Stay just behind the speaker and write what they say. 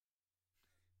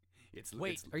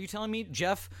Wait, are you telling me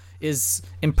Jeff is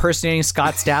impersonating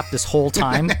Scott Stapp this whole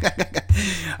time?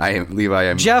 I am,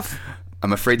 Levi. Jeff.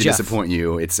 I'm afraid to disappoint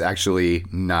you. It's actually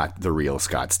not the real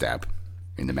Scott Stapp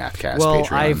in the Mathcast Well,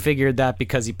 Patreon. I figured that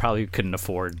because he probably couldn't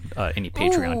afford any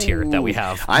Patreon tier that we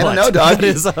have. I don't know, dog.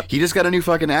 He just got a new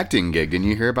fucking acting gig. Didn't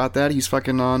you hear about that? He's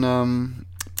fucking on.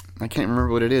 I can't remember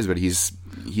what it is, but he's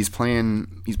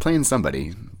playing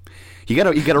somebody. You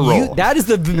gotta roll. That is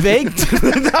the vague.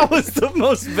 That was the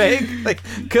most vague. Like,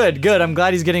 good. I'm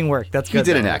glad he's getting work. That's good.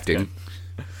 He did an acting.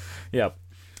 Yep.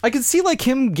 I could see like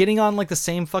him getting on like the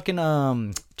same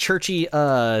fucking churchy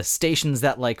stations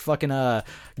that like fucking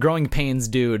Growing Pains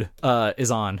dude is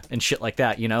on and shit like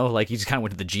that, you know? Like he just kind of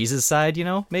went to the Jesus side, you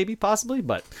know? Maybe, possibly,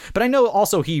 but I know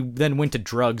also he then went to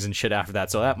drugs and shit after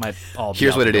that, so that might all be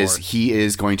Here's what it is. He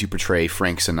is going to portray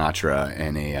Frank Sinatra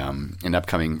in an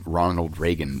upcoming Ronald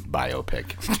Reagan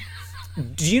biopic.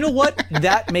 Do you know what?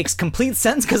 That makes complete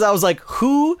sense because I was like,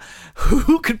 who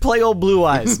could play old Blue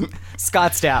Eyes?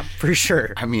 Scott Stapp, for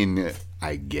sure. I mean,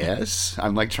 I guess.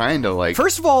 I'm like trying to like...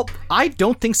 First of all, I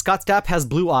don't think Scott Stapp has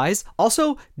blue eyes.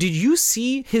 Also, did you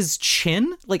see his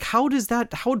chin? Like, how would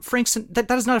Frank...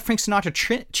 That is not a Frank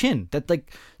Sinatra chin. That,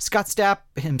 like, Scott Stapp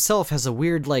himself has a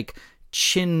weird, like,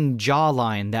 chin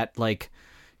jawline that, like,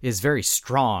 is very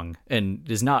strong and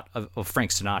is not of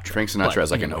Frank Sinatra. Frank Sinatra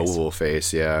has, like, an oval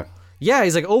face, yeah. Yeah,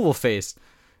 he's like oval face.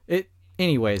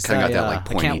 Anyways, kind of got that like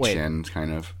pointy chin,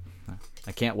 kind of.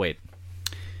 I can't wait.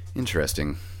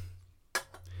 Interesting.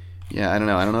 Yeah, I don't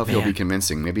know. I don't know if he'll be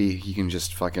convincing. Maybe he can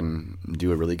just fucking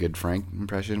do a really good Frank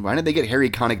impression. Why did they get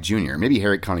Harry Connick Jr.? Maybe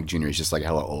Harry Connick Jr. is just like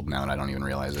hella old now, and I don't even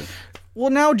realize it.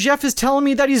 Well, now Jeff is telling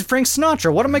me that he's Frank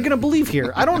Sinatra. What am I going to believe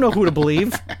here? I don't know who to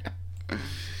believe.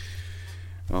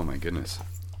 Oh my goodness.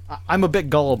 I'm a bit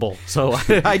gullible, so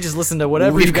I just listen to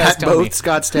whatever you guys tell me. We've got both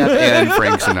Scott Stapp and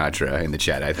Frank Sinatra in the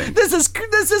chat, I think. This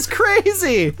is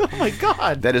crazy. Oh my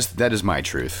god. That is my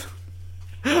truth.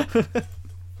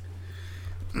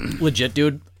 Legit,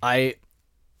 dude. I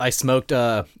smoked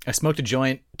a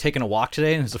joint taking a walk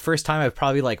today, and it was the first time I've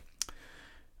probably like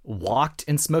walked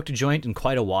and smoked a joint in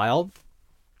quite a while.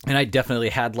 And I definitely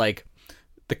had like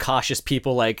the cautious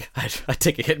people, like I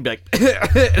take a hit and be like,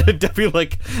 definitely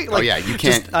like oh yeah, you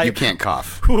can't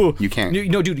cough. You can't.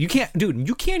 No, dude, you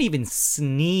can't even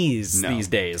sneeze these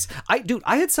days.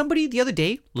 I had somebody the other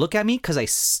day look at me because I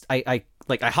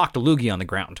hocked a loogie on the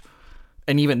ground,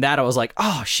 and even that I was like,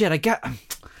 oh shit, I guess.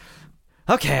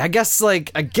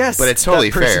 But it's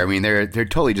totally fair. I mean, they're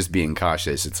totally just being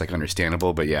cautious. It's like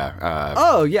understandable, but yeah.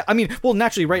 Oh yeah, I mean, well,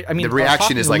 naturally, right? I mean, the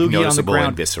reaction is like noticeable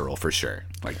and visceral for sure.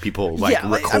 Like people like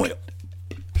recoil.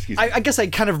 I guess I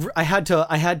had to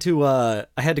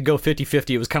go 50-50.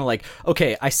 It was kind of like,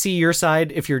 okay, I see your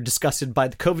side if you're disgusted by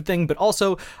the COVID thing, but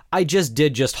also I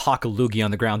did hawk a loogie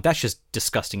on the ground. That's just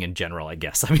disgusting in general, I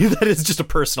guess. I mean, that is just a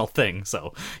personal thing.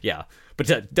 So yeah, but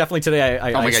definitely today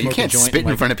I oh my god, you can't spit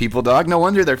in front of people, dog. No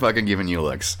wonder they're fucking giving you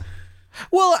looks.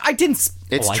 Well, I didn't.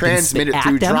 It's transmitted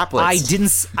through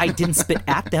droplets. I didn't spit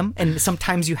at them, and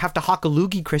sometimes you have to hawk a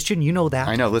loogie, Christian. You know that.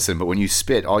 I know. Listen, but when you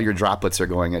spit, all your droplets are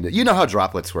going into. You know how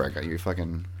droplets work. You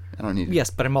fucking. I don't need. Yes,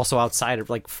 but I'm also outside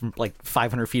of from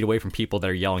 500 feet away from people that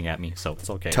are yelling at me, so it's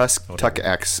okay. Tuck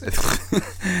X,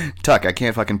 Tuck. I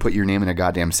can't fucking put your name in a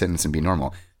goddamn sentence and be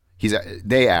normal.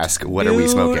 They ask, "What are we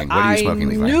smoking? What are you smoking,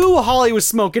 Levi?" I knew Holly was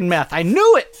smoking meth. I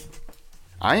knew it.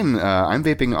 I'm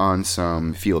vaping on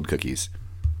some field cookies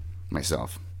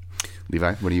myself.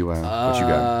 Levi, what you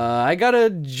got? I got a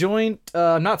joint.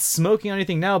 I'm not smoking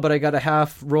anything now, but I got a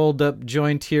half rolled up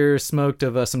joint here, smoked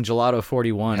of some Gelato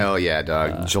 41. Hell yeah,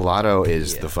 dog! Gelato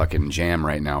is the fucking jam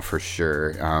right now for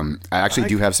sure. I actually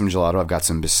do have some gelato. I've got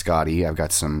some biscotti. I've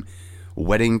got some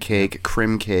wedding cake,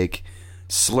 creme cake,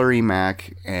 slurry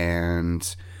mac,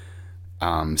 and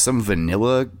some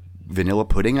vanilla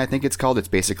pudding. I think it's called. It's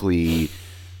basically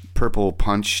purple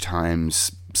punch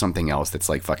times something else that's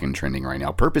like fucking trending right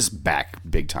now. Perp is back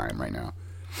big time right now.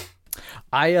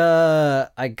 I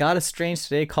got a strain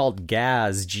today called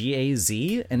Gaz, Gaz,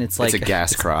 and it's like it's a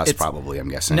gas cross, probably. I'm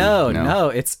guessing. No,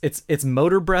 it's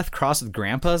motor breath crossed with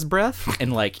grandpa's breath,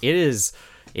 and like it is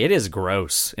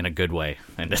gross in a good way,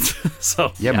 and it's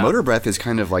so yeah. Motor breath is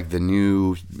kind of like the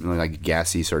new like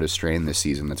gassy sort of strain this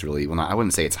season. That's really I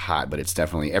wouldn't say it's hot, but it's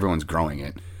definitely everyone's growing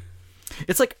it.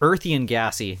 It's like earthy and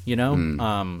gassy, you know?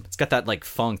 It's got that like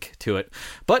funk to it.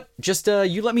 But just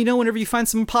you let me know whenever you find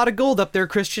some pot of gold up there,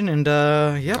 Christian, and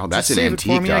yeah. Oh, that's an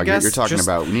antique, dog. You're talking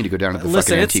about we need to go down to the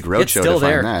fucking Antique Roadshow to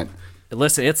find that.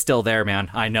 Listen, it's still there,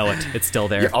 man. I know it. It's still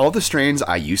there. Yeah, all the strains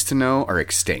I used to know are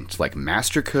extinct, like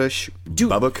Master Kush,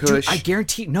 Bubba Kush. Dude, I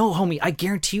guarantee, no, homie, I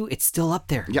guarantee you, it's still up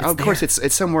there. Yeah, it's of course,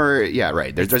 it's somewhere. Yeah,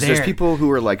 right. There's people who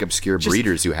are like obscure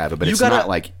breeders who have it, but it's not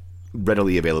like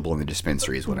readily available in the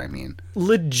dispensary. Is what I mean.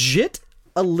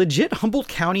 A legit Humboldt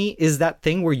County is that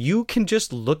thing where you can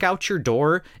just look out your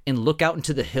door and look out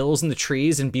into the hills and the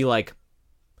trees and be like,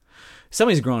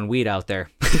 somebody's growing weed out there.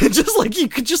 Just like you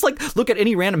could just like look at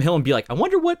any random hill and be like, I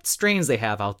wonder what strains they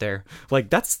have out there. Like,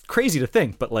 that's crazy to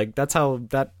think, but like that's how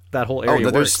that whole area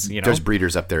works. There's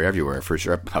breeders up there everywhere for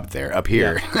sure. Up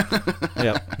here.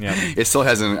 Yeah. It still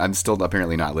hasn't. I'm still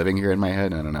apparently not living here in my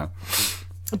head. I don't know.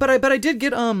 But I did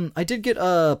get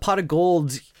a pot of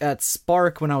gold at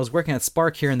Spark when I was working at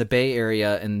Spark here in the Bay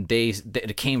Area, and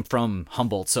it came from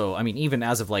Humboldt. So I mean, even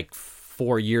as of like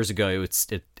 4 years ago,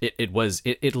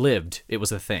 it lived. It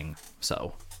was a thing.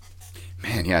 So,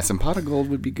 man, yeah, some pot of gold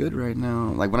would be good right now.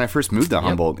 Like when I first moved to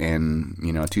Humboldt in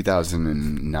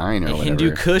 2009 or whatever.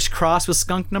 Hindu Kush crossed with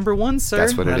skunk number 1, sir.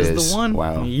 That's what it is. That is the one.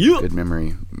 Wow, good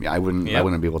memory. I wouldn't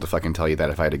be able to fucking tell you that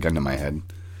if I had a gun to my head.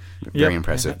 Very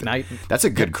impressive. That's a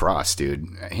good cross, dude.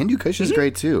 Hindu Kush is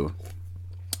great too.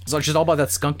 So it's just all about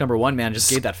that skunk number 1, man. Just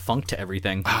gave that funk to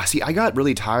everything. See, I got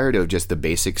really tired of just the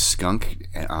basic skunk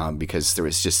because there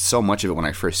was just so much of it when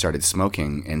I first started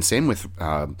smoking. And same with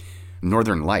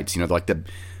Northern Lights. Like the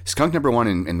skunk number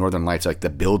 1 in Northern Lights, like the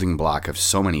building block of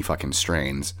so many fucking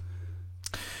strains.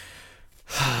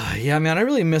 Yeah, man, I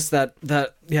really miss that.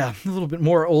 Yeah, a little bit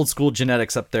more old school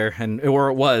genetics up there, or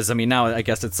it was. I mean, now I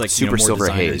guess it's like Super more Silver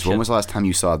Haze. When was the last time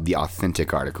you saw the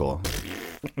authentic article?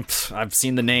 I've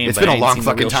seen the name. It's been a long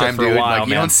fucking time, dude. While,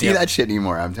 you don't see that shit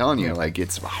anymore. I'm telling you, like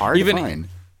it's hard to find.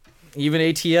 Even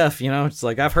ATF, it's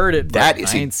like I've heard it, but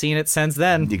I ain't seen it since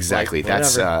then. Exactly. Like,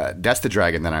 that's the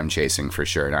dragon that I'm chasing for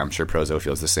sure, and I'm sure Prozo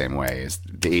feels the same way. Is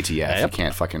the ATF?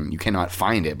 Yep. You cannot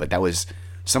find it, but that was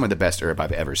some of the best herb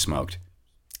I've ever smoked.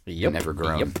 Yep. Never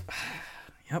grown.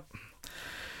 Yep.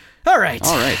 All right.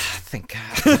 I think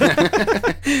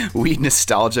weed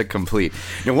nostalgia complete.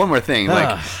 One more thing.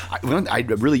 Like I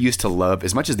really used to love,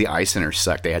 as much as the Eye Center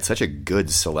sucked, they had such a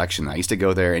good selection. I used to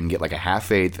go there and get like a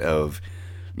half-eighth of,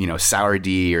 Sour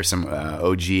D or some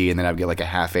OG, and then I'd get like a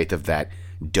half-eighth of that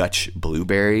Dutch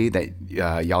blueberry that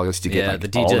y'all used to get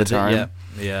all the time.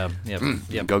 Yeah.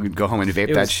 Go home and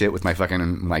vape that shit with my fucking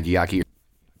Yaki.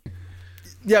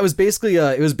 Yeah, it was basically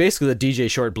the DJ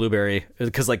Short blueberry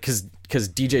because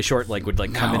DJ Short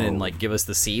would come in and give us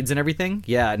the seeds and everything.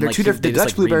 Yeah, and they're two different. The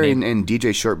Dutch blueberry and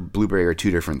DJ Short blueberry are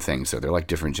two different things. So they're like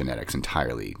different genetics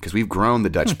entirely. Because we've grown the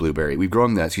Dutch blueberry, we've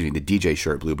grown the DJ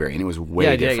Short blueberry, and it was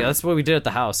way different. Yeah, that's what we did at the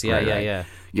house. Yeah.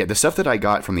 Yeah, the stuff that I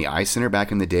got from the Eye Center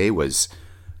back in the day was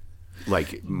way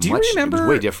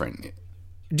different.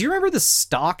 Do you remember the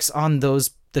stalks on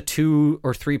the 2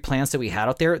 or 3 plants that we had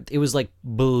out there? It was like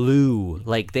blue.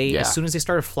 Like as soon as they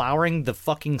started flowering, the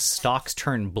fucking stalks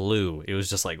turned blue. It was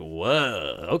just like,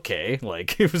 whoa, okay.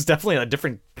 Like it was definitely a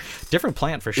different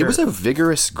plant for sure. It was a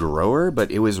vigorous grower, but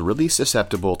it was really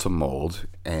susceptible to mold.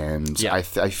 And I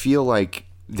feel like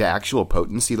the actual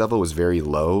potency level was very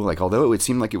low. Like although it would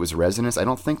seem like it was resinous, I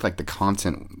don't think like the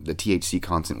THC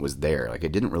content was there. Like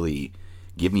it didn't really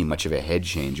give me much of a head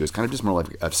change. It was kind of just more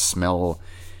like a smell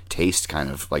taste kind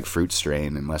of like fruit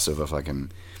strain and less of a fucking,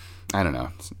 I don't know.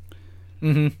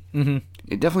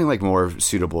 It definitely like more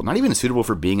suitable, not even suitable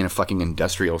for being in a fucking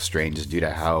industrial strain just due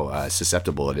to how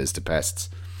susceptible it is to pests.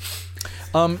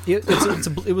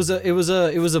 It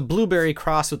was a blueberry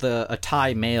cross with a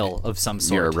Thai male of some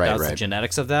sort. Yeah, right, That's the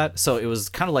genetics of that. So it was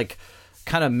kind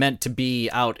of meant to be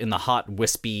out in the hot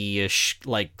wispy-ish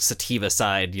like sativa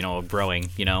side, growing,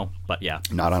 but yeah.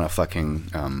 Not on a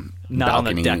fucking not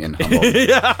balcony on the in Humboldt.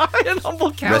 Yeah, in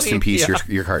Humboldt County. Rest in peace,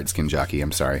 your heart, Skin Jockey.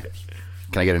 I'm sorry.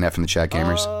 Can I get an F in the chat,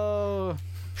 gamers? Oh,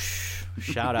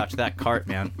 shout out to that cart,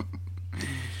 man.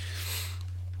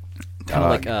 Kind of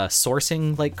like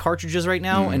sourcing like cartridges right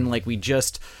now, and like we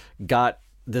just got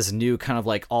this new kind of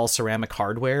like all ceramic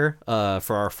hardware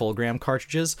for our full gram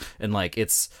cartridges, and like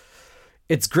it's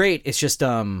great. It's just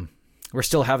we're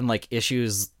still having like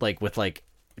issues like with like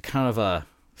kind of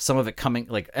some of it coming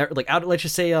like out, let's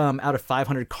just say out of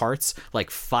 500 carts, like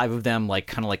 5 of them like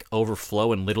kind of like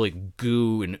overflow and literally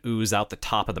goo and ooze out the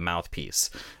top of the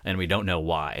mouthpiece, and we don't know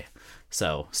why.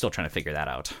 So still trying to figure that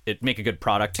out. It'd make a good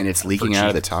product, and it's leaking out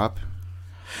of the top.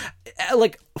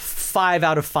 Like 5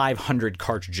 out of 500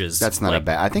 cartridges. That's not a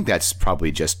bad. I think that's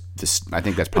probably just this. I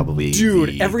think that's probably dude.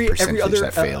 the Every percentage other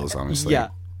that fails. Honestly, yeah.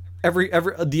 every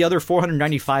the other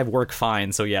 495 work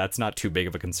fine. So yeah, it's not too big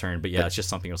of a concern. But yeah, it's just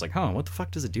something I was like, what the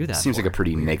fuck does it do that? Seems for? like a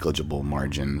pretty negligible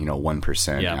margin.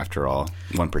 1% after all.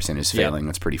 1% is failing.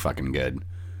 That's pretty fucking good.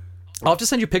 I'll have to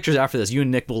send you pictures after this. You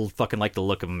and Nick will fucking like the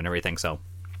look of them and everything. So.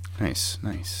 Nice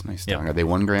dog. Are they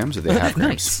 1 grams or are they half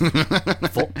grams?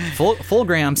 full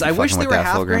grams. I wish they were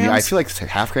half grams. Yeah, I feel like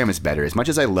half gram is better. As much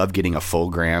as I love getting a full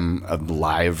gram of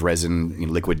live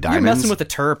resin liquid diamonds. You're messing with the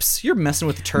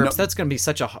terps. No. That's going to be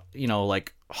such a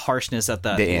harshness at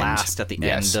the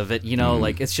end of it.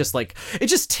 Like it's just like it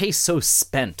just tastes so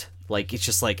spent. Like it's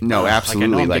just like no,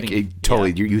 absolutely.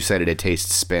 You said it. It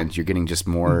tastes spent. You're getting just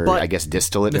more, I guess,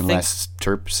 distillate and less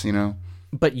terps.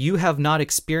 But you have not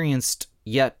experienced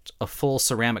yet a full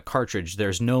ceramic cartridge.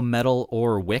 There's no metal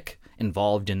or wick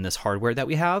involved in this hardware that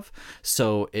we have,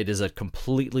 so it is a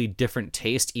completely different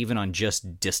taste even on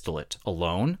just distillate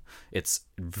alone. It's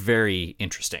very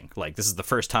interesting. Like this is the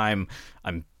first time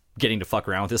I'm getting to fuck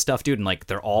around with this stuff, dude, and like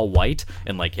they're all white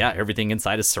and everything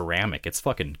inside is ceramic. It's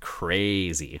fucking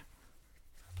crazy.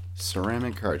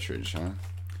 Ceramic cartridge, huh?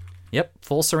 Yep,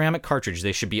 full ceramic cartridge.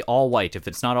 They should be all white. If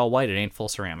it's not all white, it ain't full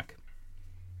ceramic.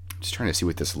 Just trying to see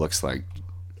what this looks like.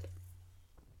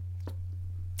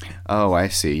 Oh, I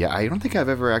see. Yeah, I don't think I've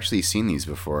ever actually seen these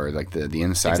before. Like the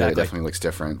inside of it definitely looks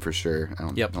different for sure.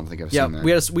 I don't think I've seen that.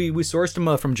 We sourced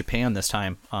them from Japan this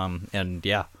time. And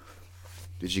yeah.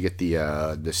 Did you get the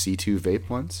C2 vape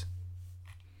ones?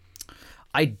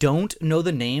 I don't know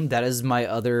the name. That is the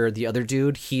other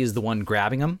dude. He is the one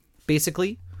grabbing them,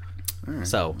 basically. All right.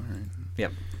 So,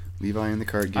 yep. Levi in the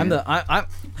card game.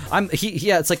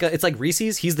 It's like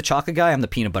Reese's. He's the chocolate guy. I'm the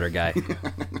peanut butter guy.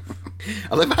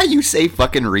 I love how you say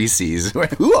fucking Reese's.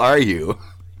 Who are you?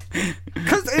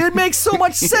 Because it makes so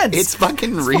much sense. It's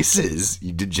fucking Reese's,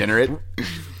 you degenerate.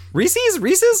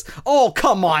 Reese's? Oh,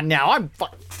 come on now.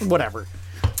 Whatever.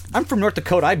 I'm from North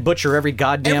Dakota. I butcher every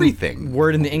goddamn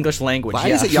word in the English language. Why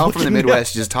is it y'all from the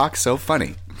Midwest just talk so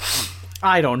funny?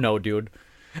 I don't know, dude.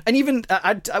 And even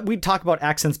we'd talk about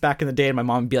accents back in the day, and my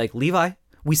mom would be like, "Levi,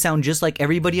 we sound just like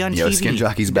everybody on TV." Skin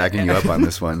Jockey's backing you up on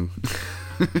this one.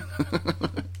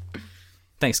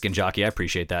 Thanks, Skin Jockey. I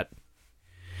appreciate that.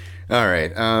 All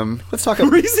right, let's talk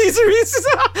about Reese's.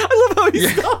 I love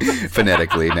how he's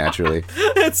phonetically, naturally.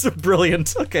 That's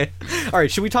brilliant. Okay, all right.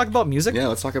 Should we talk about music? Yeah,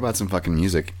 let's talk about some fucking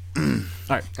music. All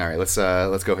right. Let's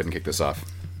go ahead and kick this off.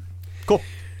 Cool.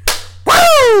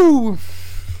 Woo!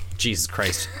 Jesus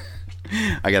Christ.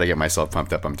 I gotta get myself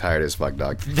pumped up. I'm tired as fuck,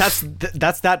 dog. That's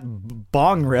that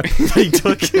bong rip that he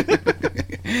took.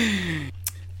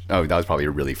 Oh, that was probably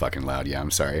really fucking loud. Yeah,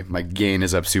 I'm sorry. My gain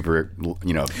is up super, No,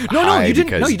 you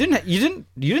didn't. No, you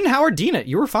didn't Howard Dean it.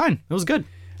 You were fine. It was good.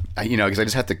 Because I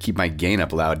just have to keep my gain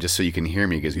up loud just so you can hear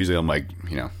me. Because usually I'm like,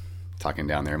 talking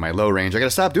down there in my low range. I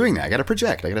gotta stop doing that. I gotta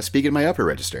project. I gotta speak in my upper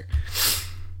register.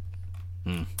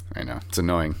 I know it's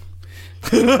annoying.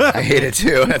 I hate it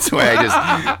too. That's why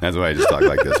I just talk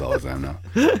like this all the time now.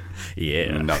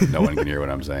 Yeah. No one can hear what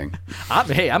I'm saying.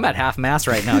 I'm at half mast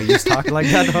right now. You just talking like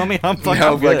that, homie? I'm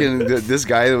fucking good. This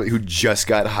guy who just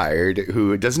got hired,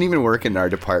 who doesn't even work in our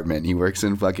department. He works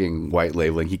in fucking white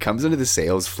labeling. He comes into the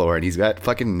sales floor and he's got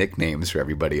fucking nicknames for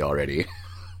everybody already.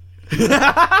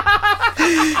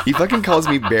 He fucking calls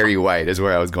me Barry White is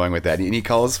where I was going with that. And he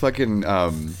calls fucking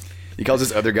he calls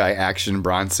this other guy Action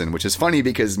Bronson, which is funny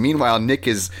because meanwhile Nick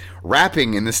is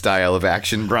rapping in the style of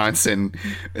Action Bronson.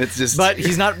 It's just, but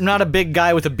he's not a big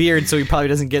guy with a beard, so he probably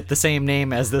doesn't get the same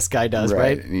name as this guy does,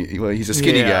 right? Well, he's a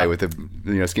skinny guy with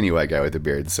a skinny white guy with a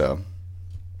beard. So,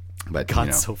 but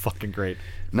God's so fucking great.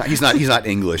 He's not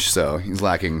English, so he's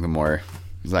lacking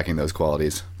those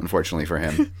qualities, unfortunately for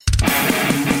him.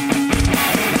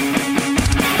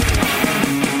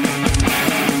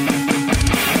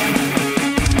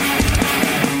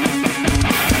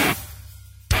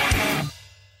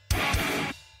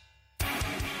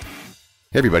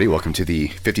 Hey everybody, welcome to the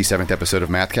 57th episode of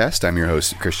Mathcast. I'm your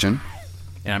host, Christian.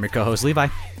 And I'm your co-host, Levi.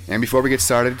 And before we get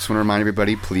started, just want to remind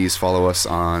everybody, please follow us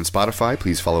on Spotify,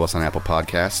 please follow us on Apple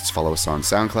Podcasts, follow us on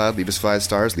SoundCloud, leave us 5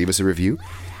 stars, leave us a review.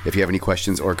 If you have any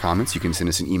questions or comments, you can send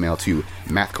us an email to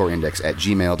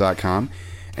mathcoreindex@gmail.com.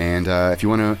 And if you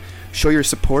want to show your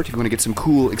support, if you want to get some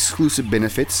cool exclusive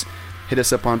benefits, hit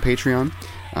us up on Patreon,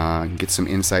 get some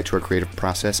insight to our creative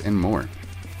process, and more.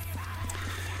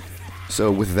 So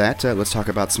with that, let's talk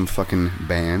about some fucking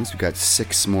bands. We've got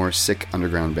 6 more sick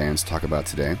underground bands to talk about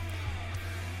today.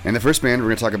 And the first band we're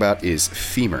going to talk about is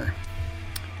Femur.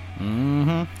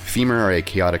 Mm-hmm. Femur are a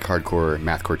chaotic hardcore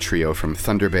mathcore trio from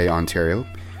Thunder Bay, Ontario.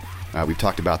 We've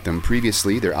talked about them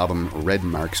previously. Their album Red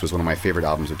Marks was one of my favorite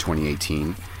albums of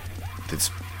 2018. It's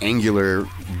angular,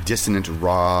 dissonant,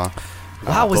 raw,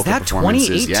 Wow, was vocal that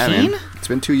performances. 2018? Yeah, man. It's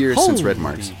been 2 years since Red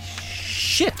Marks.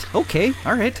 Shit. Okay.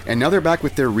 All right. And now they're back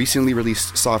with their recently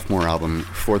released sophomore album,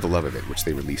 For the Love of It, which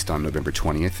they released on November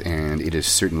 20th, and it is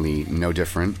certainly no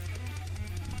different.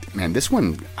 Man, this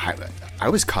one, I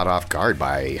was caught off guard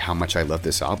by how much I love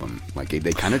this album. Like,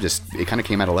 it kind of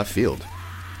came out of left field.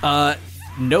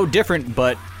 No different,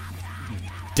 but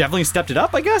definitely stepped it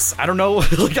up, I guess. I don't know.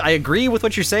 Like, I agree with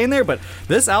what you're saying there, but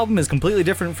this album is completely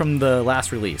different from the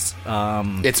last release.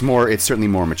 It's certainly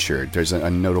more mature. There's a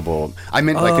notable. I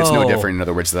meant like it's no different. In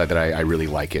other words, that I really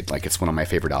like it. Like, it's one of my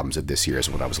favorite albums of this year, is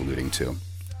what I was alluding to.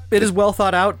 It is well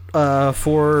thought out.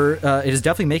 It is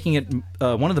definitely making it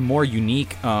one of the more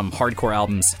unique hardcore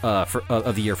albums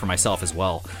of the year for myself as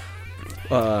well.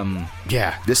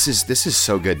 Yeah, this is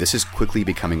so good. This is quickly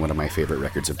becoming one of my favorite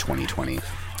records of 2020.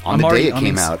 On the day it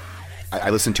came out, I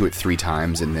listened to it 3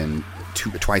 times and then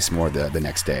twice more the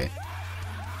next day.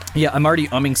 Yeah, I'm already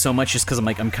umming so much just because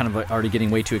I'm kind of already getting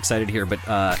way too excited here. But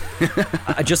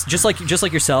just like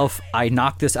yourself, I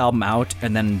knocked this album out,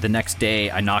 and then the next day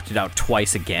I knocked it out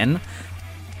twice again.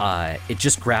 It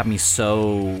just grabbed me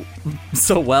so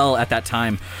well at that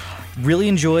time. Really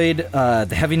enjoyed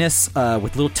the heaviness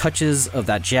with little touches of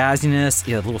that jazziness.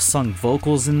 Yeah, little sung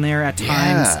vocals in there at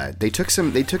times. Yeah, they took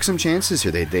some chances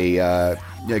here. They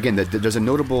again, there's a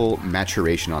notable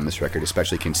maturation on this record,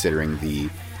 especially considering the.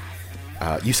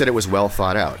 You said it was well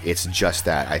thought out. It's just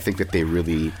that. I think that they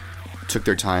really took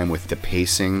their time with the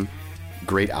pacing.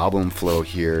 Great album flow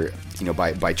here. You know,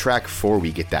 by track 4,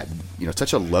 we get that,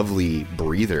 such a lovely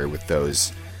breather with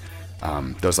those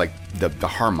like the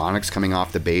harmonics coming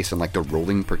off the bass and like the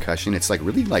rolling percussion. It's like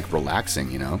really like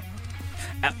relaxing,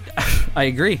 I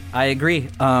agree.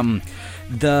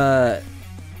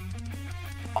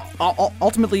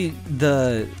 Ultimately,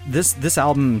 this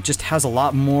album just has a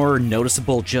lot more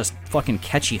noticeable, just fucking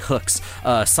catchy hooks.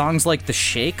 Songs like The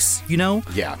Shakes,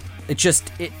 Yeah. It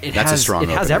That's has a strong it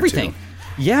has opener, everything. too.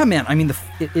 Yeah, man. I mean,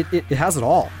 it has it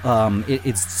all.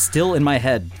 It's still in my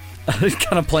head,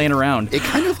 kind of playing around. It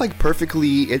kind of like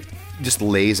perfectly. It just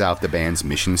lays out the band's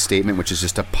mission statement, which is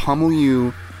just to pummel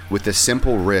you with a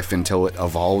simple riff until it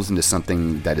evolves into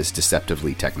something that is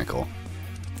deceptively technical.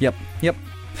 Yep.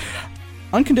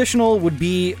 Unconditional would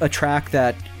be a track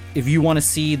that, if you want to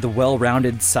see the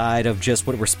well-rounded side of just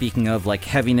what we're speaking of, like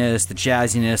heaviness, the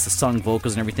jazziness, the sung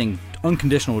vocals and everything,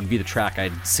 Unconditional would be the track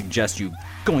I'd suggest you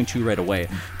going to right away.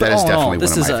 That is definitely one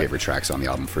of my favorite tracks on the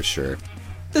album, for sure.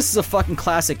 This is a fucking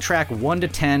classic track, 1 to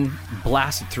 10,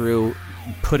 blast it through,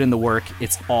 put in the work.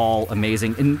 It's all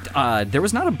amazing. And there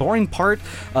was not a boring part.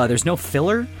 There's no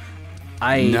filler.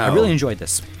 I really enjoyed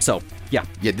this. So, yeah.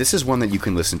 Yeah, this is one that you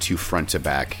can listen to front to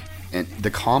back. And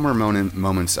the calmer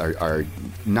moments are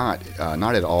not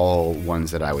at all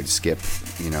ones that I would skip.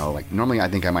 Like normally I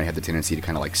think I might have the tendency to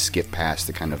kind of like skip past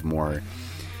the kind of more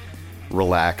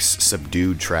relaxed,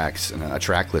 subdued tracks in a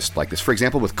track list like this. For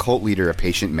example, with Cult Leader, A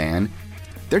Patient Man,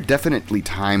 there are definitely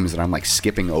times that I'm like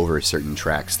skipping over certain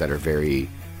tracks that are very,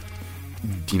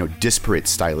 disparate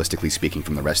stylistically speaking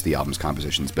from the rest of the album's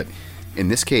compositions. But in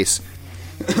this case,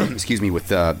 excuse me, with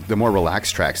the more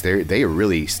relaxed tracks, they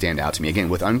really stand out to me. Again,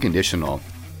 with Unconditional,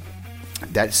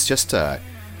 that's just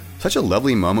such a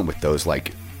lovely moment with those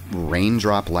like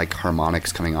raindrop-like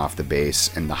harmonics coming off the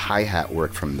bass and the hi-hat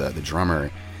work from the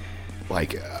drummer,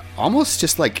 like almost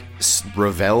just like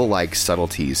Ravel-like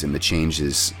subtleties in the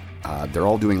changes. They're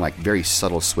all doing like very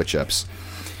subtle switch-ups.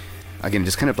 Again,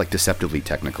 just kind of like deceptively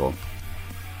technical.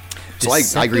 So I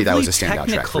agree that was a standout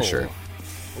track for sure.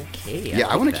 Okay. Yeah,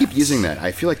 I want to keep using that.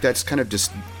 I feel like that's kind of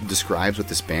just describes what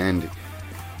this band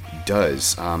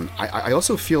does. I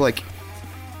also feel like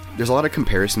there's a lot of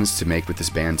comparisons to make with this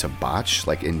band to Botch,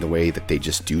 like in the way that they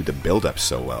just do the build-up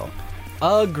so well.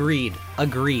 Agreed.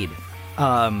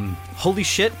 Holy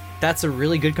shit, that's a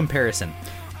really good comparison.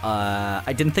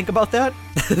 I didn't think about that,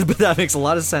 but that makes a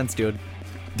lot of sense, dude.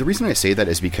 The reason I say that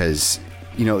is because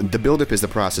the buildup is the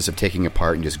process of taking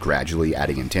apart and just gradually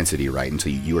adding intensity, right?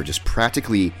 Until you are just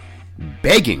practically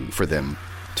begging for them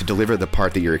to deliver the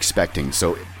part that you're expecting.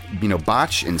 So,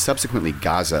 Botch and subsequently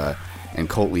Gaza and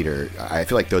Cult Leader, I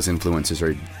feel like those influences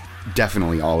are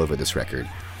definitely all over this record.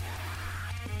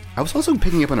 I was also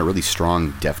picking up on a really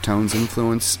strong Deftones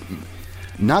influence.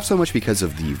 Not so much because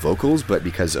of the vocals, but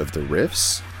because of the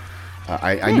riffs.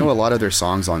 I know a lot of their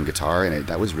songs on guitar, and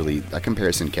that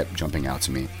comparison kept jumping out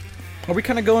to me. Are we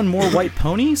kind of going more White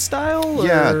Pony style?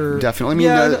 Yeah, definitely.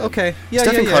 I mean, okay. Yeah,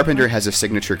 Stephen Carpenter has a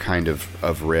signature kind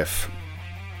of riff,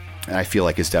 and I feel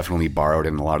like it's definitely borrowed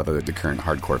in a lot of the current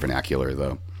hardcore vernacular,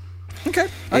 though. Okay,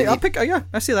 I'll pick. Yeah,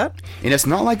 I see that. And it's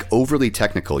not like overly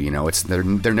technical, you know. They're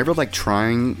never like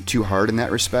trying too hard in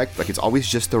that respect. Like it's always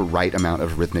just the right amount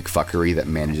of rhythmic fuckery that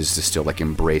manages to still like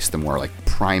embrace the more like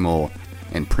primal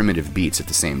and primitive beats at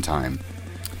the same time.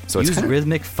 So it's use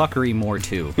rhythmic fuckery more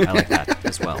too. I like that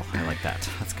as well. I like that.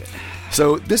 That's good.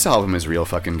 So this album is real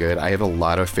fucking good. I have a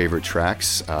lot of favorite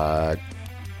tracks.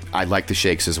 I like the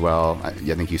Shakes as well. I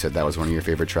think you said that was one of your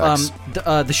favorite tracks.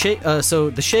 So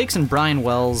the Shakes and Brian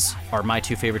Wells are my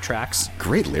two favorite tracks.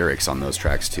 Great lyrics on those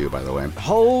tracks too, by the way.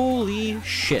 Holy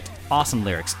shit, awesome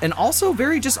lyrics, and also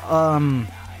very just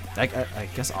I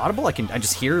guess audible. I can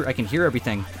hear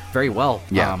everything very well.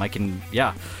 Yeah, good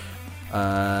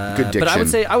diction. But I would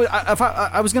say if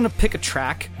I was gonna pick a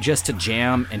track just to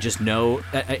jam and just know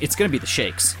it's gonna be the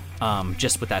Shakes,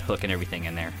 just with that hook and everything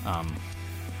in there.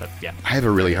 But yeah, I have a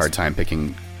really hard time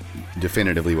picking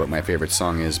definitively what my favorite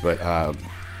song is, but I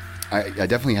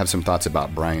definitely have some thoughts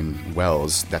about Brian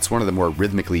Wells. That's one of the more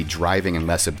rhythmically driving and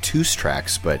less obtuse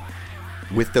tracks, but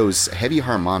with those heavy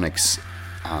harmonics,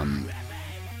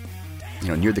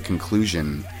 near the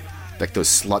conclusion,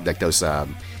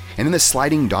 and then the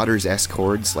sliding daughters-esque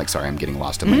chords. Like, sorry, I'm getting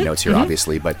lost in my notes here,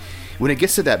 obviously, but when it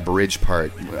gets to that bridge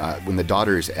part, when the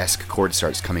daughters-esque chord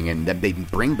starts coming in, then they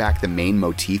bring back the main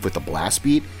motif with the blast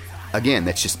beat. Again,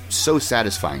 that's just so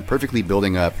satisfying, perfectly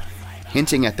building up,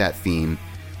 hinting at that theme,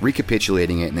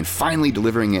 recapitulating it, and then finally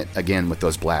delivering it again with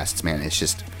those blasts. Man, it's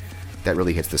just, that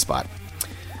really hits the spot.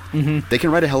 They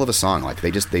can write a hell of a song. Like,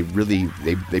 they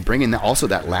bring in also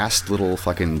that last little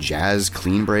fucking jazz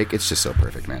clean break. It's just so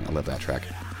perfect, man. I love that track.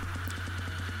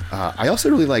 I also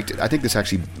really liked, I think this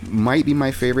actually might be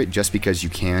my favorite, Just Because You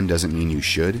Can Doesn't Mean You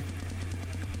Should.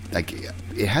 Like,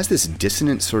 it has this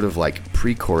dissonant sort of like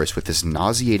pre-chorus with this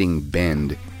nauseating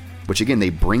bend, which again, they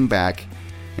bring back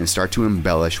and start to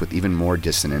embellish with even more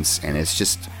dissonance, and it's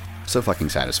just so fucking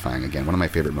satisfying. Again, one of my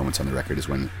favorite moments on the record is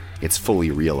when it's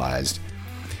fully realized.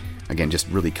 Again, just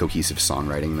really cohesive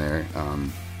songwriting there.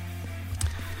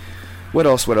 What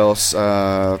else?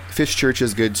 Fish Church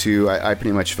is good too. I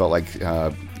pretty much felt like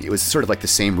it was sort of like the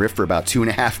same riff for about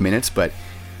 2.5 minutes, but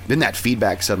then that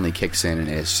feedback suddenly kicks in, and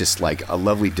it's just like a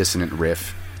lovely dissonant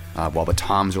riff, while the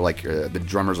toms are like, the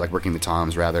drummer's like working the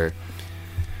toms rather.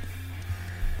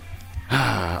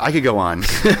 I could go on.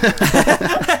 I've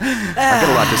got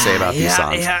a lot to say about these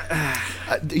songs.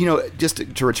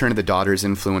 Just to return to the Daughters'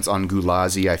 influence on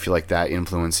Gulazi, I feel like that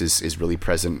influence is really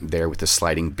present there with the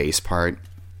sliding bass part.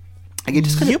 Again,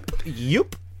 just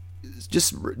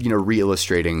just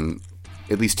re-illustrating,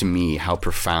 at least to me, how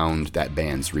profound that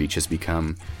band's reach has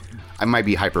become. I might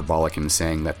be hyperbolic in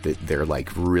saying that they're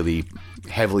like really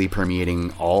heavily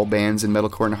permeating all bands in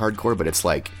metalcore and hardcore, but it's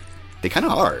like they kind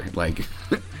of are. Like,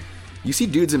 you see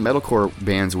dudes in metalcore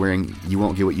bands wearing "You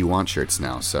Won't Get What You Want" shirts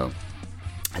now, so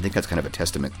I think that's kind of a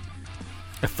testament.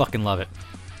 I fucking love it.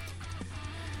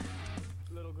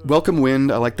 Welcome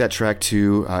Wind, I like that track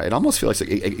too. It almost feels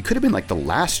like it could have been like the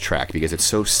last track because it's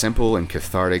so simple and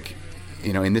cathartic.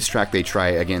 In this track they try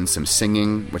again some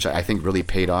singing, which I think really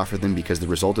paid off for them because the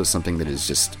result is something that is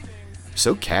just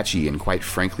so catchy and quite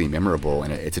frankly memorable,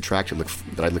 and it's a track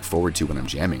that I look forward to when I'm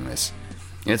jamming this.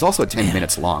 And it's also 10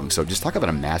 minutes long, so just talk about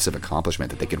a massive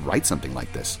accomplishment that they could write something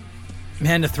like this.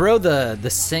 Man, to throw the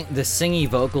singy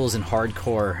vocals in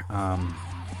hardcore,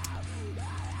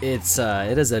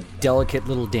 it is a delicate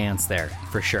little dance there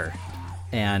for sure,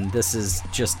 and this is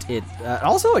just it.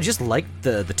 Also, I just like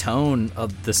the tone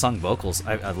of the sung vocals.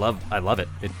 I love it.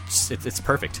 It's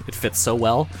perfect. It fits so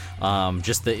well.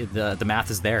 Just the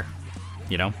math is there,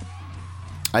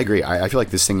 I agree. I feel like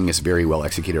the singing is very well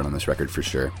executed on this record for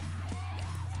sure.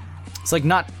 It's like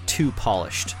not too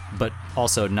polished, but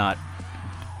also not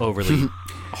overly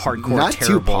hardcore, not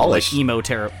terrible, too polished, like emo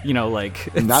terrible.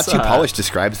 Not too polished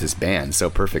describes this band so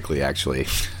perfectly. Actually,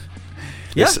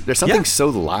 there's something so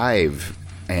live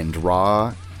and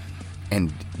raw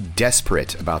and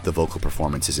desperate about the vocal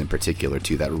performances in particular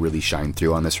too that really shine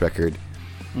through on this record.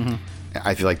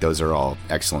 I feel like those are all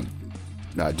excellent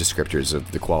descriptors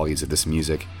of the qualities of this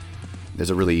music.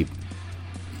 There's a really,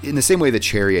 in the same way that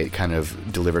Chariot kind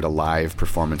of delivered a live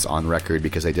performance on record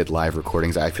because they did live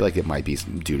recordings, I feel like it might be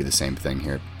due to the same thing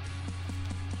here.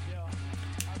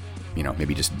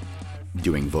 Maybe just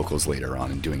doing vocals later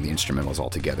on and doing the instrumentals all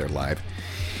together live.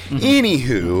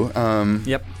 Anywho,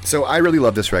 yep. So I really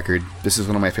love this record. This is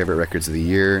one of my favorite records of the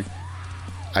year.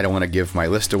 I don't want to give my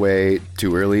list away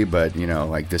too early, but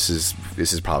this is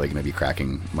probably going to be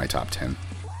cracking my top 10.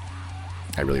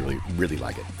 I really, really, really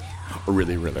like it.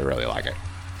 Really, really, really like it.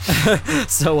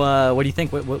 So, what do you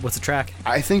think? What's the track?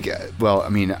 I think,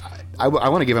 I I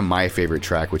want to give him my favorite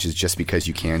track, which is Just Because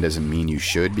You Can Doesn't Mean You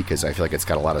Should, because I feel like it's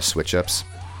got a lot of switch ups.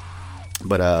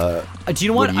 But do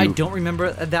you know what? I don't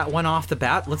remember that one off the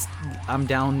bat. I'm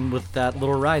down with that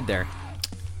little ride there.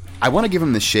 I want to give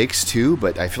him the Shakes too,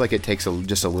 but I feel like it takes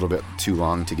just a little bit too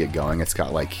long to get going. It's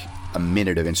got like a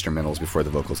minute of instrumentals before the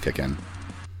vocals kick in.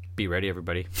 Be ready,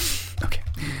 everybody. Okay.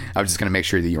 I was just going to make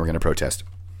sure that you were going to protest.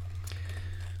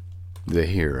 The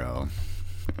Hero.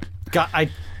 God,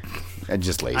 I'm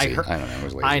just lazy. I don't know. I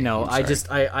was lazy. I know. I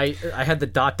had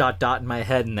the ... in my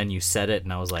head, and then you said it,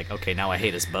 and I was like, okay, now I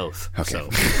hate us both. Okay. So.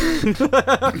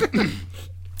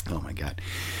 Oh my God.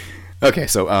 Okay,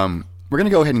 so we're gonna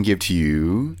go ahead and give to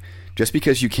you Just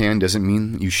Because You Can Doesn't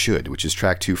Mean You Should, which is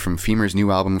track 2 from Femur's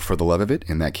new album For the Love of It,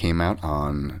 and that came out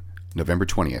on November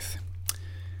 20th.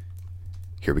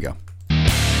 Here we go.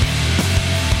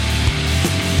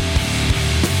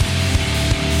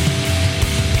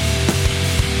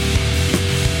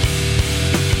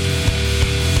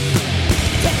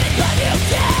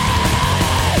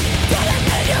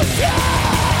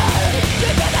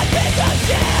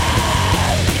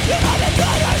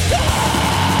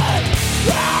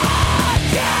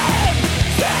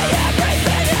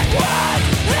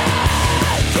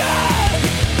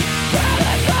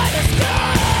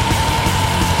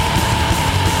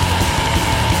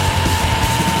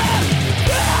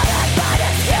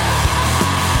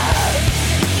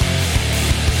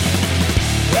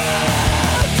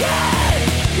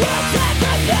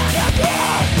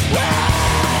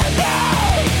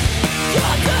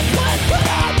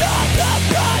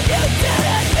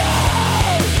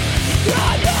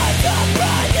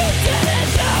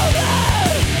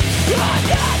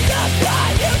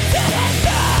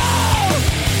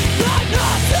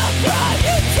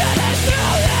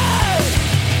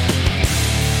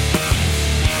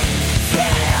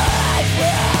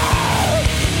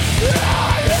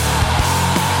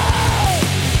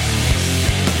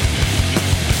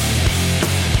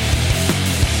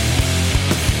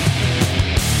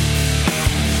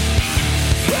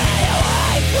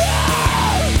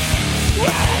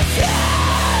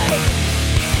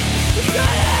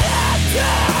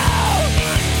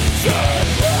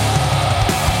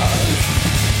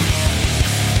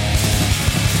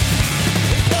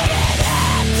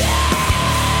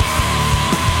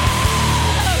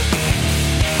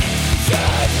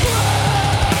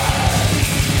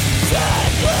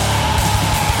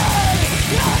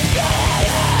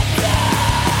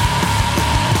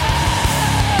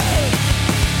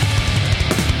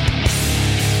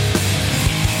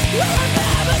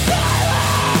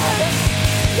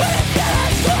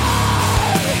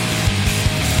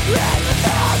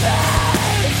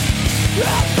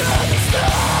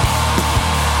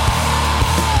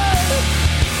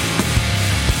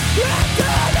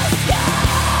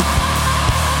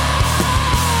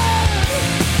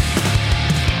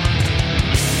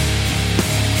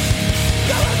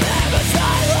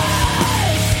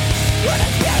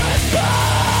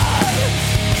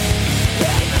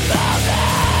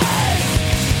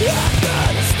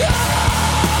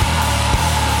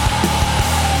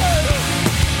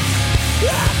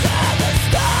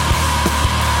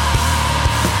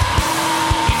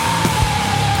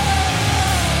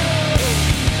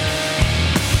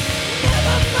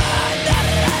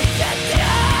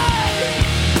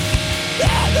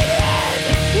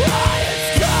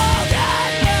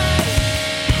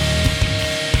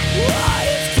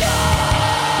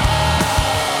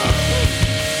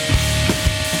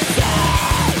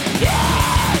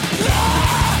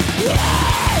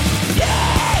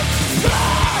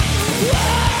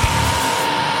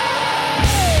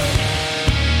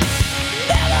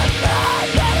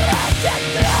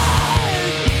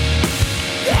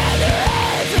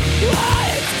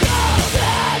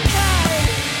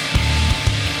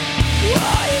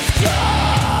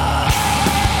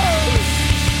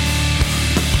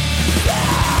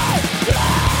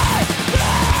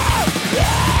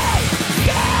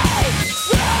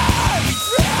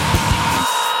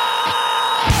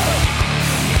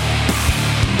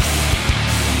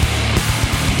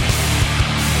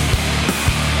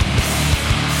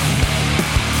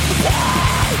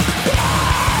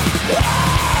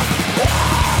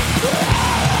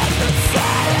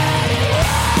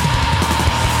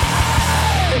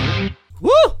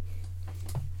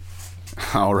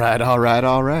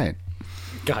 All right.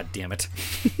 God damn it.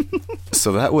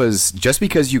 So that was Just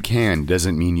Because You Can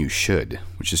Doesn't Mean You Should,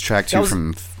 which is track 2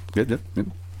 from... That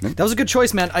was a good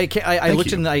choice, man. I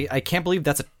looked in. I can't believe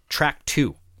that's a track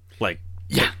 2. Like,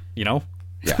 yeah, you know,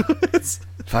 yeah,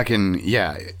 fucking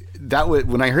yeah. That was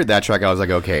when I heard that track, I was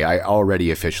like, okay, I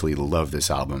already officially love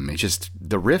this album. It's just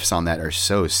the riffs on that are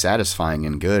so satisfying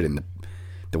and good, and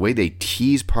the way they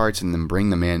tease parts and then bring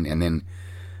them in, and then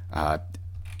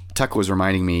Tuck was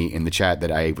reminding me in the chat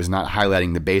that I was not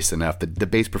highlighting the bass enough. The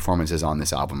bass performances on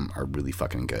this album are really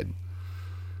fucking good.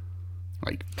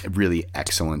 Like, really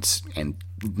excellent, and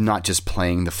not just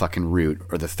playing the fucking root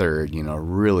or the third,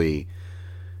 really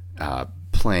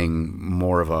playing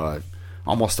more of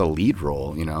almost a lead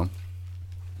role,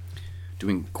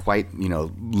 doing quite,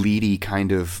 leady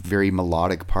kind of very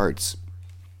melodic parts.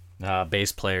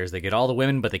 Bass players, they get all the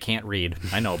women, but they can't read.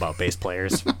 I know about bass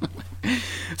players.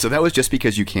 So that was Just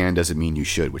Because You Can Doesn't Mean You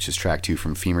Should, which is track 2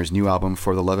 from Femur's new album,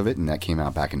 For the Love of It, and that came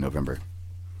out back in November.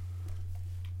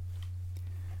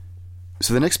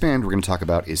 So the next band we're going to talk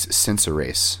about is Sense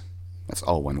Erase. That's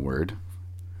all one word.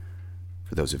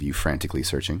 For those of you frantically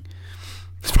searching.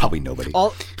 It's probably nobody.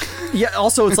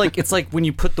 Also, it's like when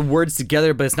you put the words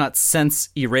together, but it's not sense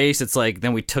erase. It's like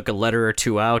then we took a letter or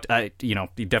two out. You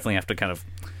definitely have to kind of.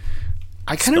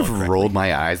 I kind of rolled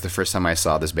my eyes the first time I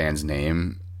saw this band's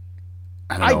name.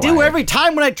 I do every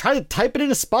time when I try to type it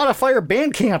into Spotify or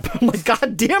Bandcamp. I'm like,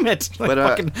 God damn it! But I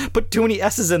fucking put too many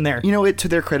S's in there. To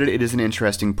their credit, it is an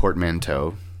interesting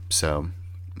portmanteau. So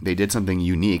they did something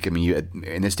unique. I mean,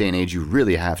 in this day and age, you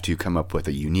really have to come up with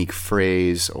a unique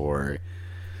phrase or,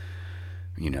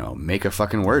 make a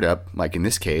fucking word up. Like in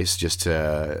this case, just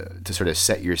to sort of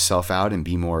set yourself out and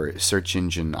be more search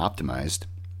engine optimized.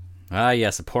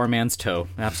 Yes, a poor man's toe.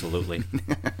 Absolutely.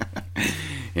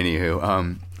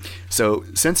 Anywho, so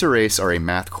Sense Erase are a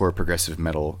mathcore progressive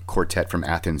metal quartet from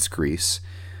Athens, Greece.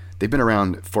 They've been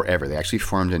around forever. They actually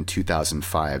formed in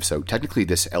 2005, so technically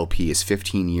this LP is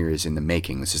 15 years in the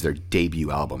making. This is their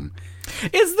debut album.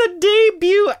 It's the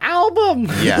debut album!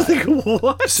 Yeah. Like,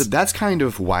 what? So that's kind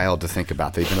of wild to think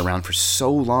about. They've been around for so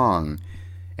long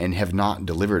and have not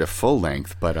delivered a full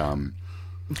length, but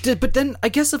then I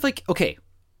guess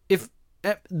if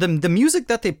the music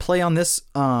that they play on this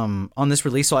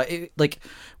release, so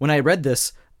when I read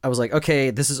this, I was like,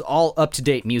 okay, this is all up to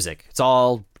date music. It's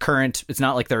all current. It's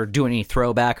not like they're doing any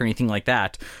throwback or anything like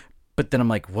that. But then I'm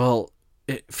like, well,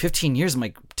 15 years. I'm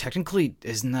like, technically,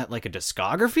 isn't that like a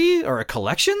discography or a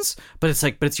collections? But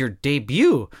it's your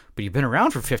debut. But you've been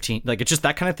around for 15. Like, it's just